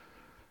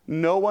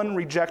 No one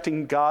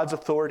rejecting God's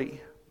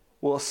authority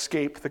will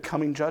escape the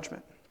coming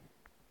judgment.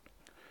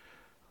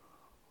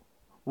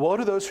 Woe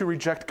to those who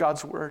reject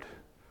God's word.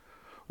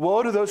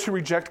 Woe to those who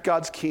reject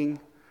God's king.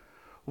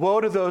 Woe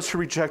to those who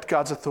reject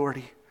God's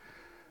authority.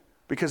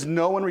 Because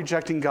no one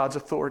rejecting God's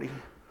authority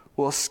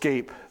will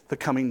escape the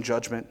coming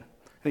judgment.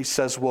 And he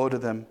says, woe to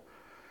them.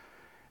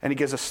 And he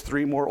gives us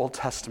 3 more Old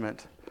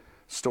Testament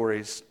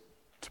stories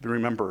to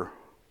remember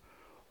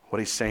what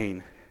he's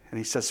saying. And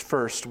he says,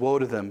 first, woe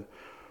to them,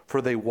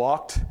 for they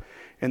walked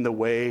in the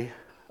way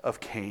of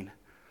Cain.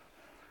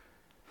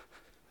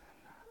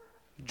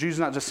 Jude's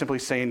not just simply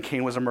saying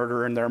Cain was a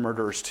murderer and they're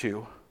murderers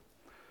too.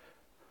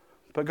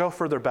 But go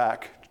further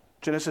back.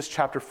 Genesis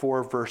chapter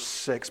 4, verse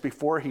 6,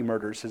 before he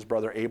murders his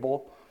brother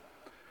Abel.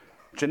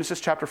 Genesis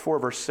chapter 4,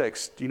 verse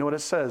 6, do you know what it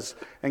says?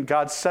 And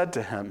God said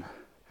to him,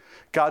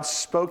 God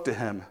spoke to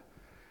him,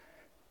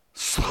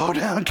 slow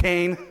down,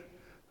 Cain.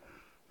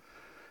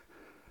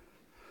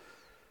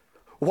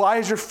 Why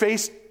is your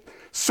face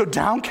so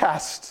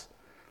downcast?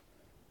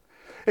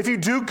 If you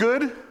do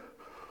good,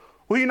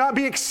 will you not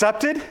be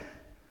accepted?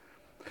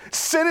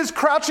 Sin is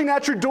crouching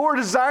at your door,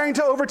 desiring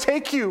to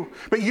overtake you,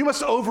 but you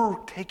must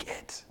overtake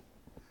it.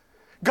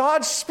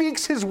 God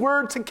speaks his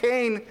word to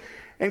Cain,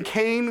 and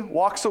Cain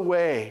walks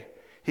away.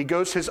 He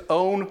goes his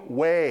own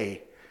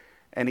way,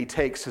 and he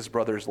takes his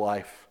brother's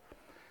life.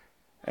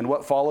 And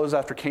what follows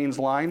after Cain's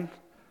line?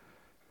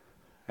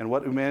 And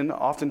what do men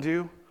often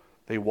do?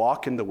 They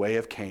walk in the way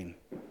of Cain.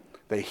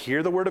 They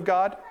hear the word of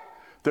God.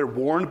 They're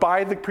warned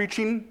by the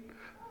preaching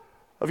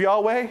of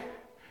Yahweh.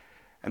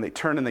 And they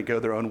turn and they go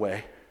their own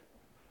way.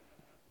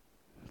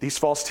 These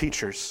false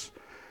teachers,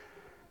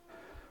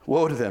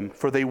 woe to them,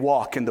 for they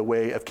walk in the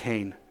way of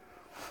Cain.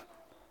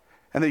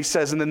 And then he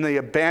says, and then they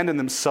abandon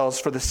themselves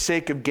for the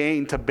sake of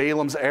gain to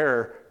Balaam's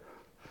error.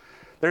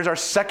 There's our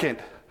second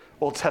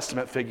Old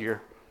Testament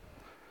figure.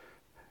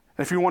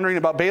 And if you're wondering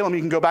about Balaam, you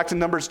can go back to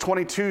Numbers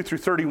 22 through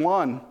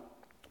 31.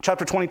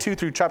 Chapter 22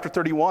 through chapter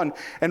 31,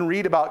 and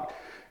read about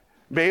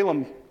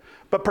Balaam.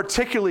 But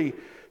particularly,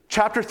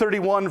 chapter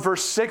 31,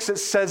 verse 6, it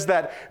says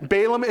that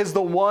Balaam is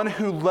the one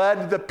who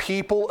led the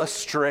people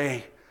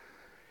astray.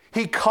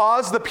 He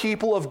caused the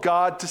people of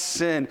God to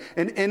sin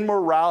in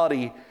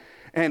immorality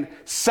and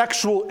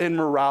sexual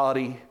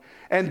immorality.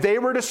 And they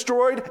were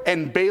destroyed,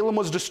 and Balaam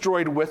was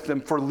destroyed with them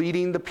for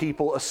leading the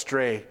people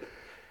astray.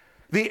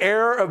 The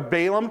error of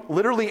Balaam,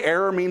 literally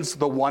error means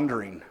the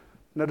wandering.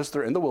 Notice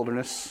they're in the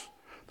wilderness.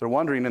 They're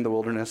wandering in the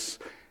wilderness.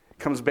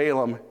 Comes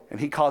Balaam,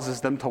 and he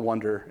causes them to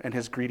wander in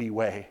his greedy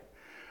way.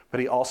 But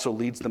he also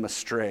leads them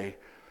astray.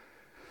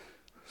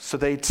 So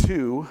they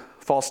too,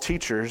 false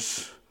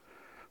teachers,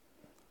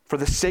 for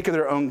the sake of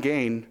their own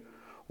gain,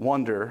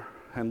 wander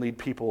and lead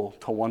people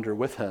to wander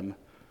with him,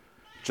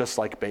 just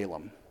like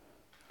Balaam.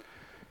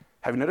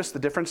 Have you noticed the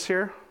difference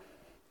here?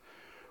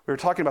 We were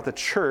talking about the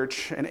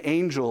church and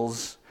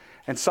angels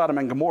and Sodom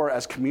and Gomorrah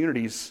as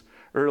communities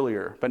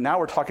earlier, but now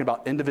we're talking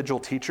about individual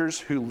teachers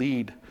who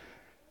lead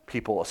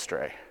people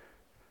astray.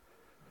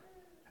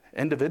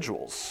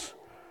 Individuals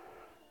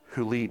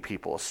who lead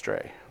people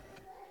astray.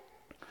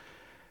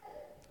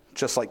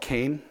 Just like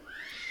Cain,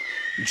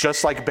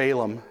 just like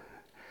Balaam.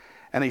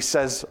 And he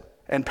says,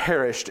 and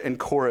perished in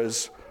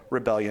Korah's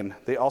rebellion.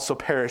 They also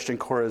perished in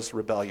Korah's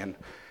rebellion.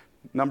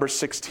 Numbers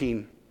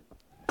 16.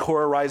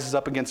 Korah rises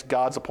up against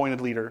God's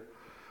appointed leader,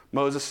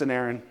 Moses and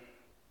Aaron.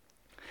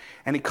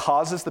 And he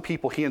causes the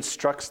people, he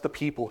instructs the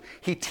people,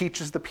 he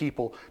teaches the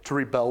people to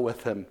rebel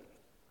with him.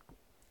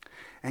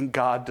 And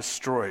God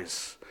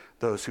destroys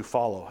those who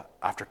follow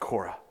after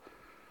Korah.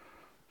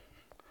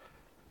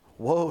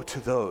 Woe to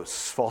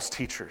those false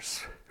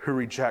teachers who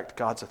reject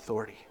God's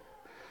authority.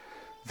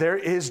 There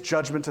is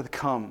judgment to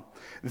come.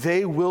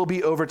 They will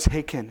be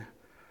overtaken.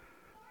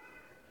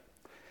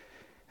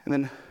 And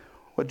then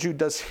what Jude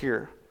does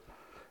here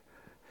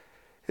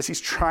is he's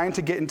trying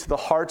to get into the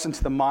hearts,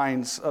 into the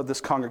minds of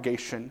this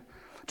congregation,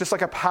 just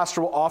like a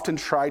pastor will often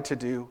try to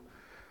do.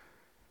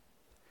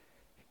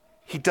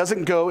 He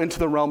doesn't go into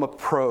the realm of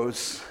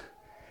prose.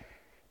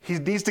 He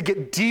needs to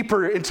get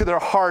deeper into their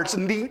hearts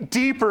and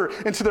deeper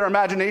into their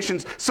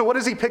imaginations. So what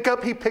does he pick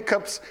up? He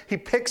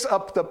picks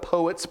up the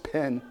poet's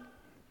pen.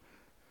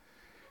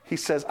 He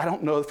says, I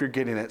don't know if you're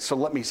getting it, so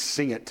let me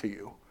sing it to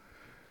you.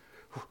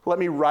 Let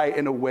me write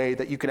in a way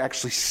that you can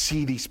actually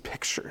see these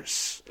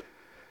pictures.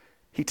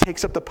 He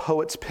takes up the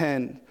poet's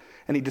pen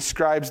and he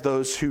describes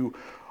those who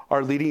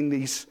are leading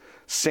these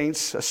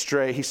saints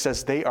astray. He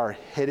says, they are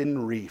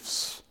hidden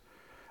reefs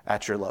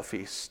at your love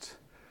feast.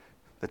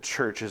 The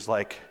church is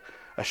like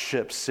a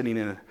ship sitting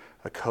in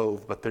a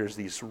cove, but there's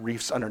these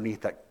reefs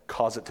underneath that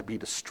cause it to be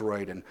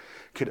destroyed and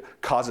could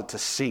cause it to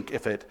sink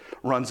if it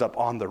runs up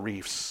on the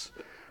reefs.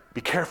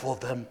 Be careful of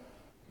them.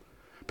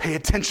 Pay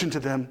attention to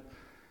them.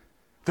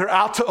 They're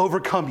out to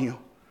overcome you.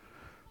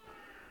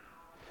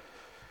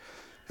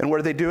 And where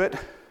do they do it?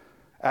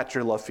 At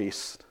your love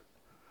feast.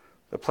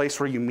 The place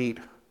where you meet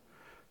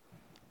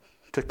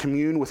to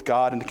commune with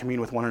God and to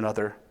commune with one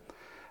another.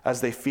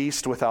 As they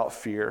feast without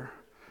fear,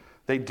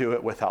 they do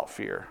it without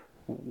fear.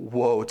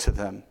 Woe to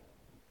them.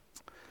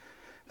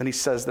 Then he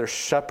says they're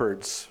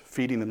shepherds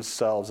feeding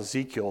themselves.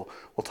 Ezekiel,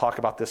 we'll talk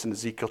about this in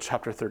Ezekiel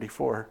chapter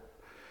 34.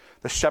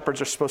 The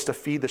shepherds are supposed to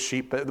feed the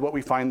sheep, but what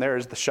we find there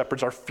is the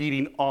shepherds are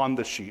feeding on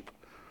the sheep.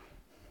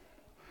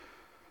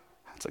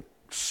 That's a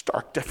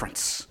stark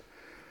difference.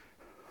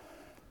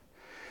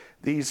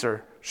 These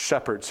are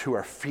shepherds who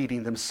are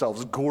feeding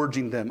themselves,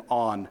 gorging them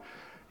on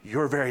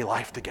your very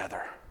life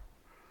together.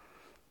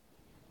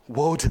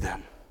 Woe to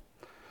them.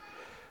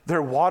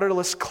 They're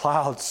waterless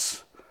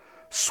clouds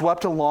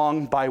swept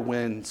along by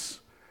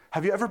winds.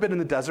 Have you ever been in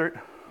the desert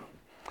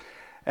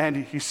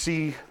and you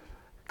see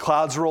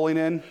clouds rolling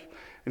in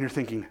and you're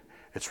thinking,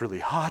 it's really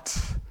hot.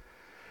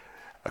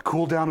 A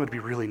cool down would be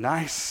really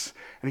nice.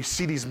 And you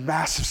see these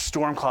massive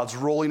storm clouds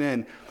rolling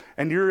in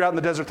and you're out in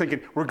the desert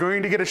thinking, we're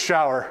going to get a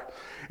shower.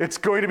 It's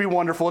going to be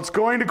wonderful. It's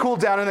going to cool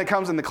down, and it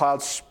comes and the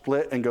clouds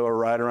split and go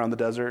right around the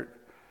desert.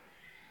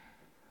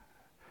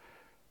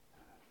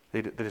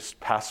 They just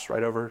pass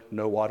right over,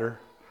 no water,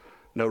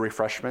 no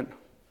refreshment.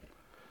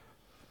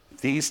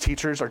 These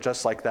teachers are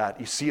just like that.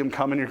 You see them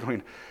coming, you're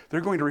going, they're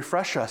going to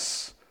refresh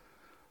us,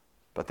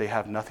 but they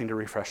have nothing to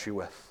refresh you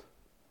with.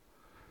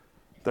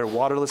 They're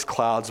waterless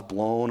clouds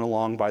blown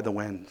along by the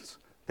winds.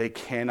 They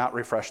cannot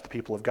refresh the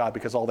people of God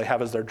because all they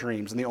have is their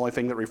dreams, and the only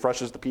thing that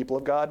refreshes the people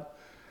of God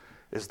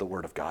is the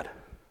word of God.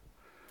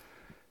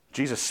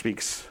 Jesus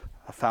speaks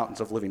of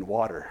fountains of living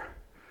water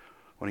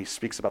when he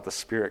speaks about the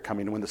Spirit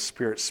coming, and when the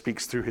Spirit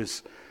speaks through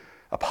his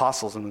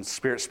apostles and when the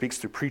Spirit speaks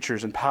through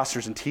preachers and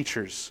pastors and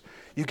teachers,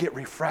 you get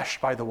refreshed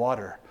by the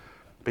water.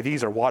 But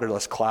these are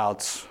waterless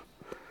clouds.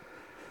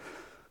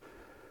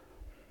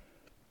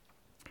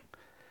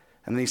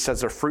 And then he says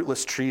they're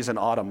fruitless trees in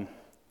autumn,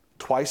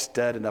 twice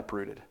dead and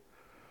uprooted.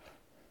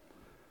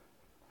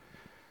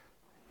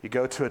 You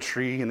go to a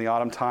tree in the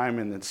autumn time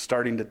and it's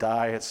starting to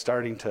die. It's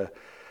starting to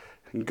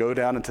go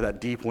down into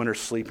that deep winter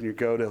sleep, and you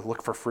go to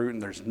look for fruit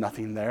and there's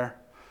nothing there.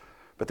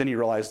 But then you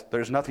realize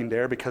there's nothing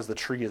there because the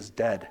tree is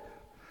dead.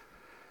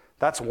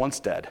 That's once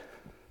dead.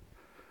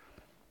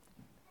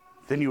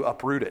 Then you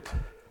uproot it.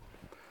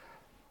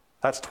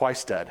 That's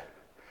twice dead.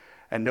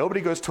 And nobody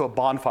goes to a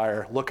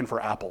bonfire looking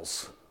for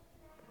apples.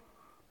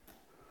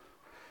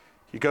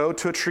 You go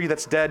to a tree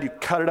that's dead, you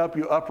cut it up,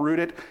 you uproot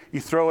it, you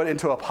throw it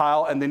into a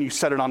pile, and then you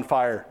set it on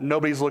fire.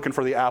 Nobody's looking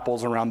for the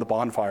apples around the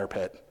bonfire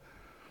pit.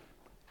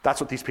 That's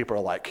what these people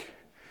are like.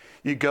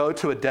 You go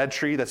to a dead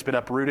tree that's been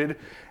uprooted,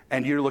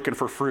 and you're looking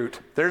for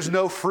fruit. There's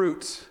no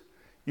fruit.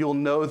 You'll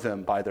know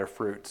them by their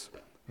fruits.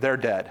 They're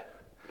dead.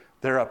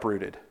 They're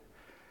uprooted.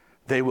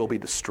 They will be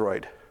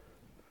destroyed.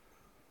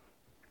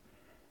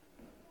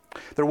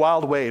 They're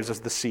wild waves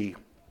as the sea.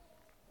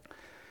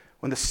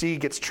 When the sea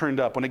gets churned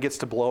up, when it gets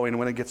to blowing,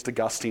 when it gets to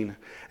gusting,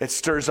 it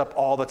stirs up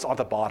all that's on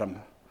the bottom,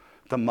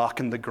 the muck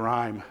and the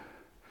grime.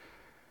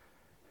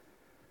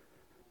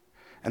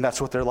 And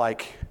that's what they're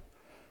like.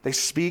 They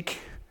speak,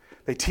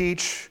 they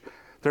teach,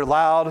 they're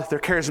loud, they're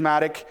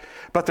charismatic,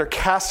 but they're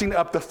casting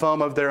up the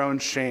foam of their own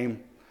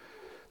shame.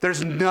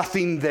 There's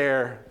nothing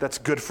there that's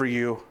good for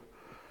you.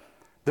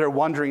 They're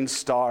wandering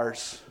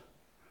stars.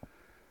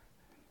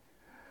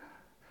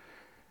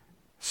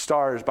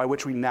 Stars by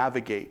which we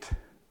navigate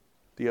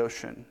the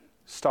ocean,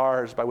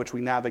 stars by which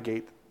we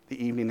navigate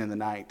the evening and the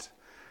night.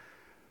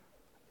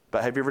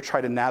 But have you ever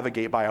tried to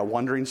navigate by a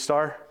wandering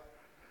star?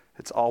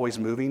 It's always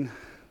moving.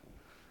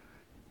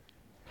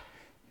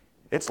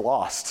 It's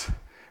lost.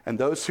 And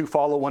those who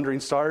follow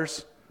wandering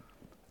stars,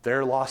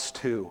 they're lost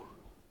too.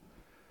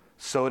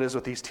 So it is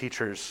with these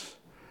teachers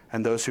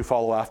and those who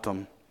follow after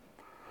them.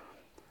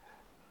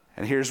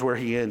 And here's where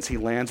he ends. He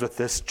lands with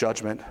this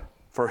judgment: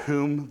 for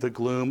whom the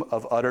gloom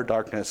of utter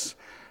darkness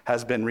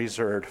has been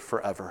reserved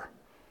forever.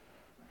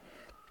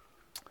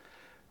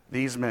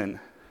 These men,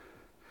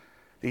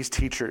 these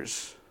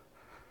teachers,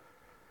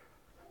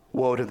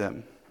 woe to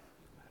them.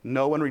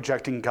 No one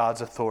rejecting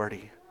God's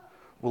authority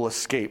will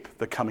escape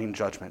the coming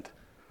judgment.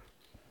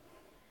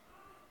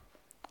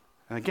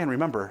 And again,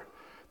 remember,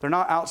 they're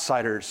not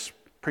outsiders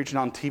preaching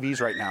on TVs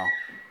right now.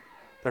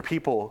 They're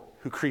people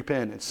who creep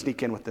in and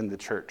sneak in within the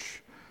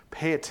church.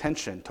 Pay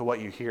attention to what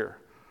you hear.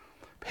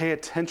 Pay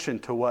attention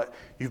to what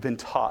you've been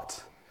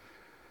taught.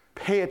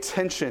 Pay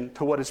attention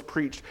to what is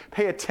preached.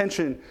 Pay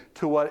attention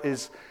to what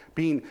is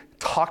being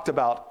talked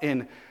about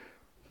in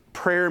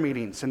prayer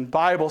meetings and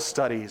Bible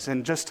studies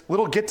and just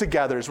little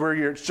get-togethers where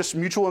it's just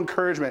mutual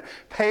encouragement.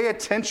 Pay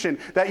attention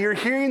that you're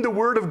hearing the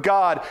word of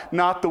God,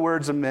 not the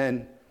words of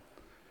men.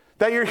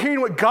 That you're hearing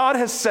what God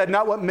has said,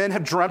 not what men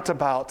have dreamt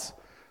about.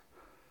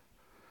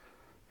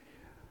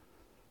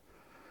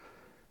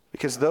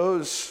 Because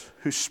those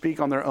who speak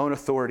on their own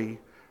authority,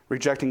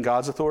 rejecting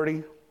God's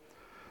authority,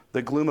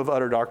 the gloom of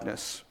utter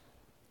darkness,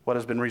 what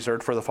has been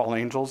reserved for the fallen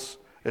angels,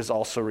 is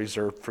also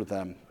reserved for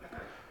them.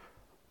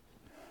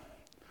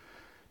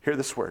 Hear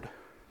this word,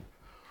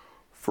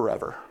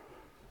 forever.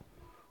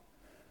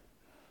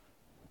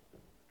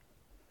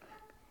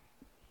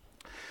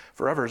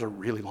 Forever is a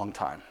really long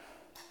time.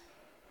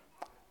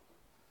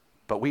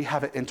 But we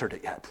haven't entered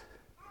it yet.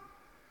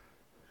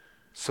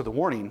 So the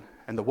warning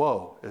and the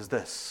woe is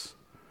this.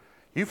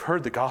 You've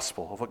heard the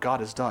gospel of what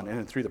God has done in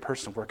and through the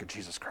person and work of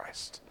Jesus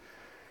Christ.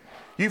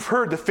 You've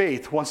heard the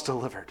faith once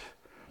delivered.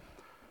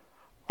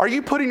 Are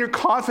you putting your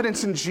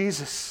confidence in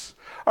Jesus?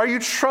 Are you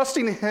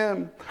trusting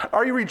him?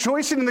 Are you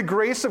rejoicing in the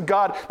grace of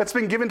God that's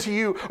been given to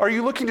you? Are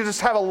you looking to just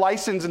have a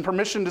license and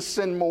permission to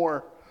sin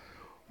more?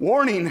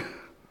 Warning,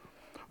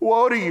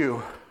 woe to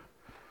you.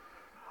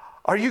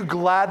 Are you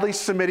gladly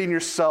submitting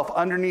yourself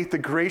underneath the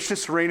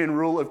gracious reign and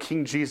rule of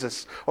King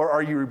Jesus, or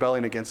are you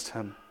rebelling against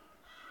him?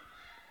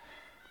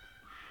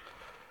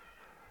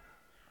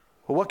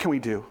 Well, what can we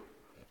do?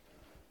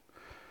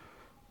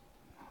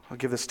 I'll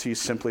give this to you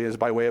simply as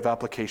by way of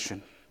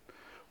application.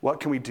 What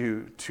can we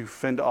do to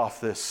fend off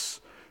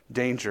this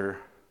danger?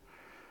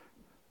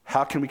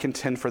 How can we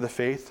contend for the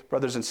faith?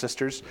 Brothers and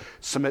sisters,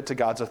 submit to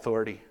God's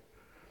authority.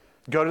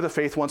 Go to the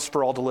faith once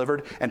for all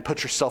delivered and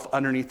put yourself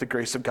underneath the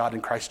grace of God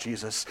in Christ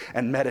Jesus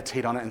and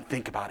meditate on it and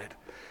think about it.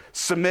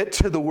 Submit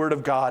to the word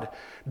of God.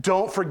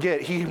 Don't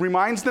forget. He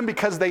reminds them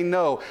because they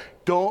know.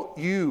 Don't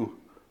you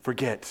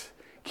forget.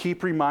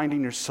 Keep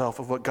reminding yourself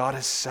of what God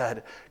has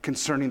said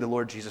concerning the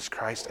Lord Jesus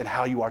Christ and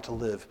how you are to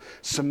live.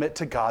 Submit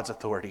to God's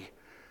authority.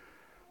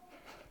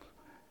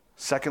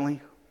 Secondly,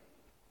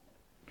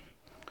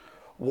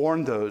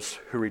 warn those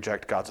who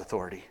reject God's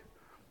authority.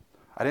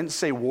 I didn't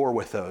say war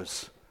with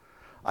those.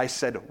 I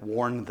said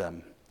warn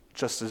them,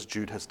 just as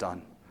Jude has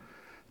done.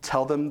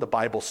 Tell them the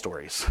Bible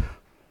stories.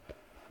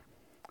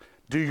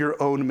 Do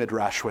your own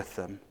midrash with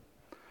them.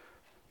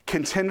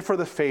 Contend for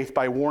the faith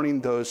by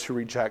warning those who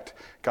reject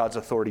God's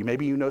authority.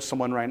 Maybe you know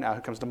someone right now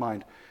who comes to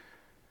mind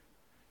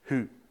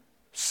who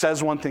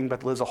says one thing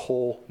but lives a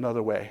whole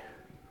nother way.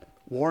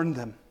 Warn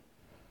them.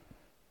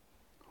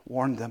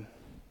 Warn them.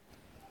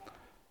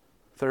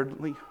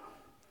 Thirdly,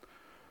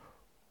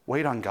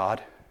 wait on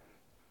God.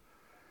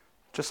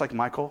 Just like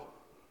Michael,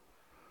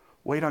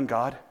 wait on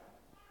God.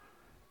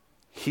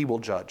 He will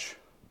judge.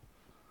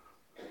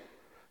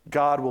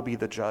 God will be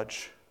the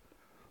judge.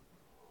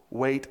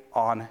 Wait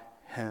on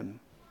him.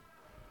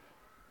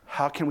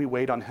 How can we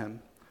wait on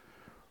him?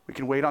 We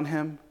can wait on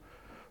him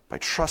by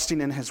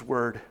trusting in his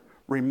word,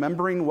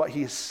 remembering what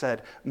he has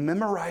said.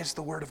 Memorize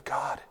the word of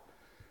God.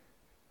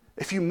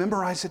 If you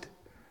memorize it,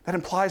 that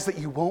implies that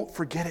you won't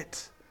forget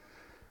it.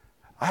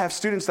 I have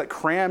students that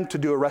cram to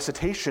do a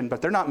recitation,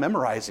 but they're not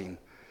memorizing.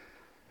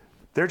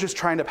 They're just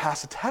trying to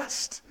pass a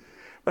test.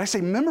 But I say,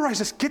 memorize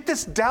this. Get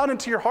this down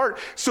into your heart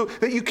so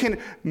that you can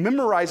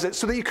memorize it,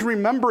 so that you can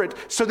remember it,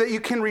 so that you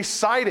can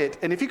recite it.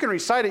 And if you can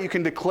recite it, you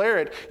can declare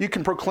it, you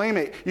can proclaim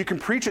it, you can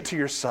preach it to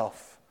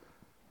yourself.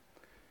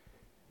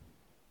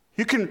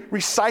 You can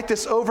recite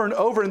this over and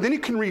over, and then you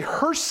can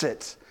rehearse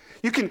it.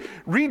 You can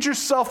read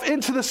yourself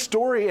into the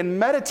story and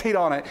meditate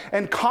on it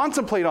and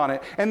contemplate on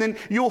it. And then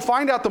you will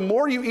find out the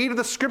more you eat of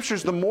the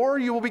scriptures, the more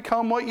you will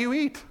become what you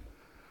eat.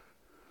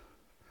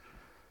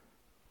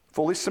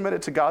 Fully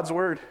submitted to God's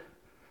word.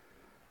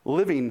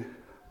 Living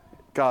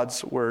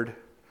God's word.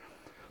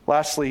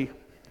 Lastly,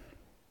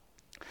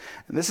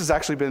 and this has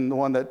actually been the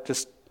one that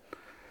just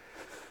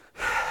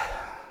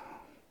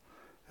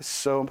is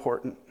so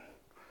important.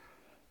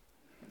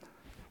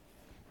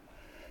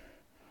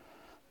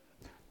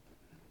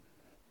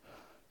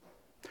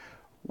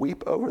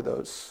 Weep over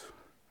those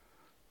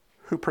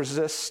who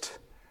persist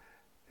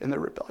in their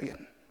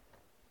rebellion.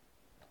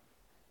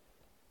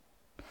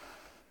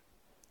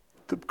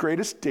 The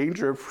greatest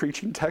danger of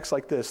preaching texts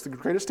like this, the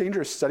greatest danger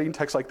of studying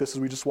texts like this is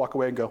we just walk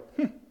away and go,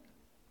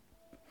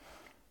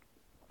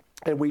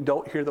 And we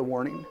don't hear the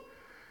warning,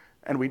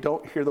 and we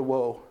don't hear the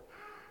woe.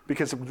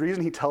 Because the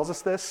reason he tells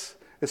us this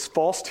is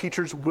false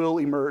teachers will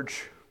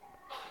emerge.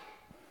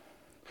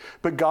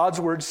 But God's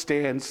word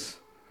stands.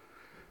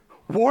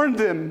 Warn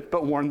them,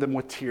 but warn them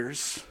with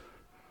tears.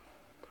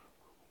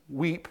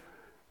 Weep,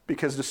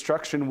 because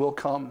destruction will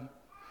come.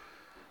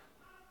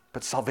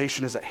 But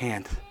salvation is at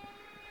hand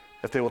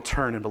if they will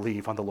turn and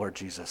believe on the Lord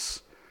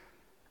Jesus.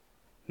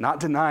 Not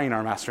denying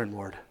our Master and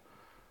Lord,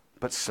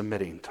 but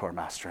submitting to our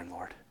Master and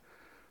Lord.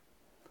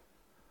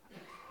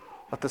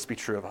 Let this be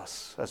true of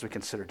us as we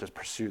consider to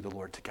pursue the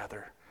Lord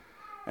together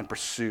and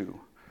pursue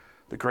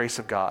the grace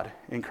of God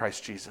in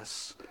Christ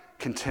Jesus,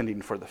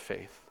 contending for the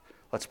faith.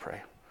 Let's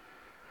pray.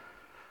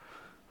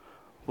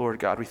 Lord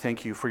God, we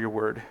thank you for your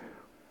word.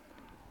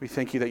 We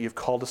thank you that you've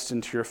called us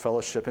into your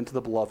fellowship, into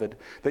the beloved,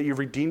 that you've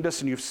redeemed us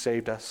and you've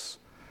saved us.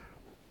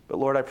 But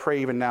Lord, I pray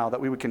even now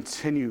that we would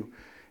continue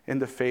in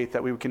the faith,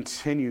 that we would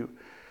continue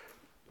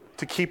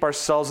to keep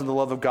ourselves in the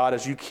love of God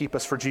as you keep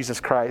us for Jesus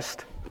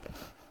Christ.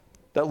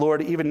 That,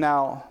 Lord, even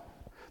now,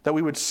 that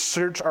we would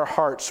search our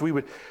hearts, we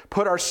would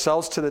put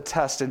ourselves to the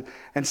test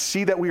and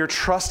see that we are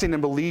trusting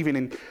and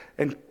believing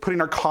and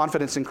putting our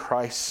confidence in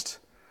Christ.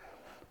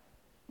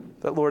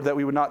 That, Lord, that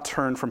we would not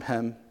turn from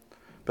him,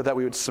 but that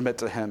we would submit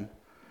to him.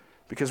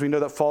 Because we know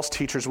that false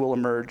teachers will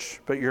emerge,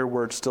 but your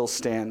word still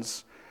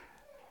stands.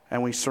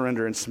 And we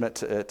surrender and submit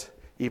to it.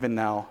 Even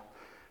now,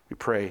 we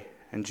pray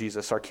in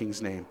Jesus, our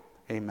King's name.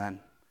 Amen.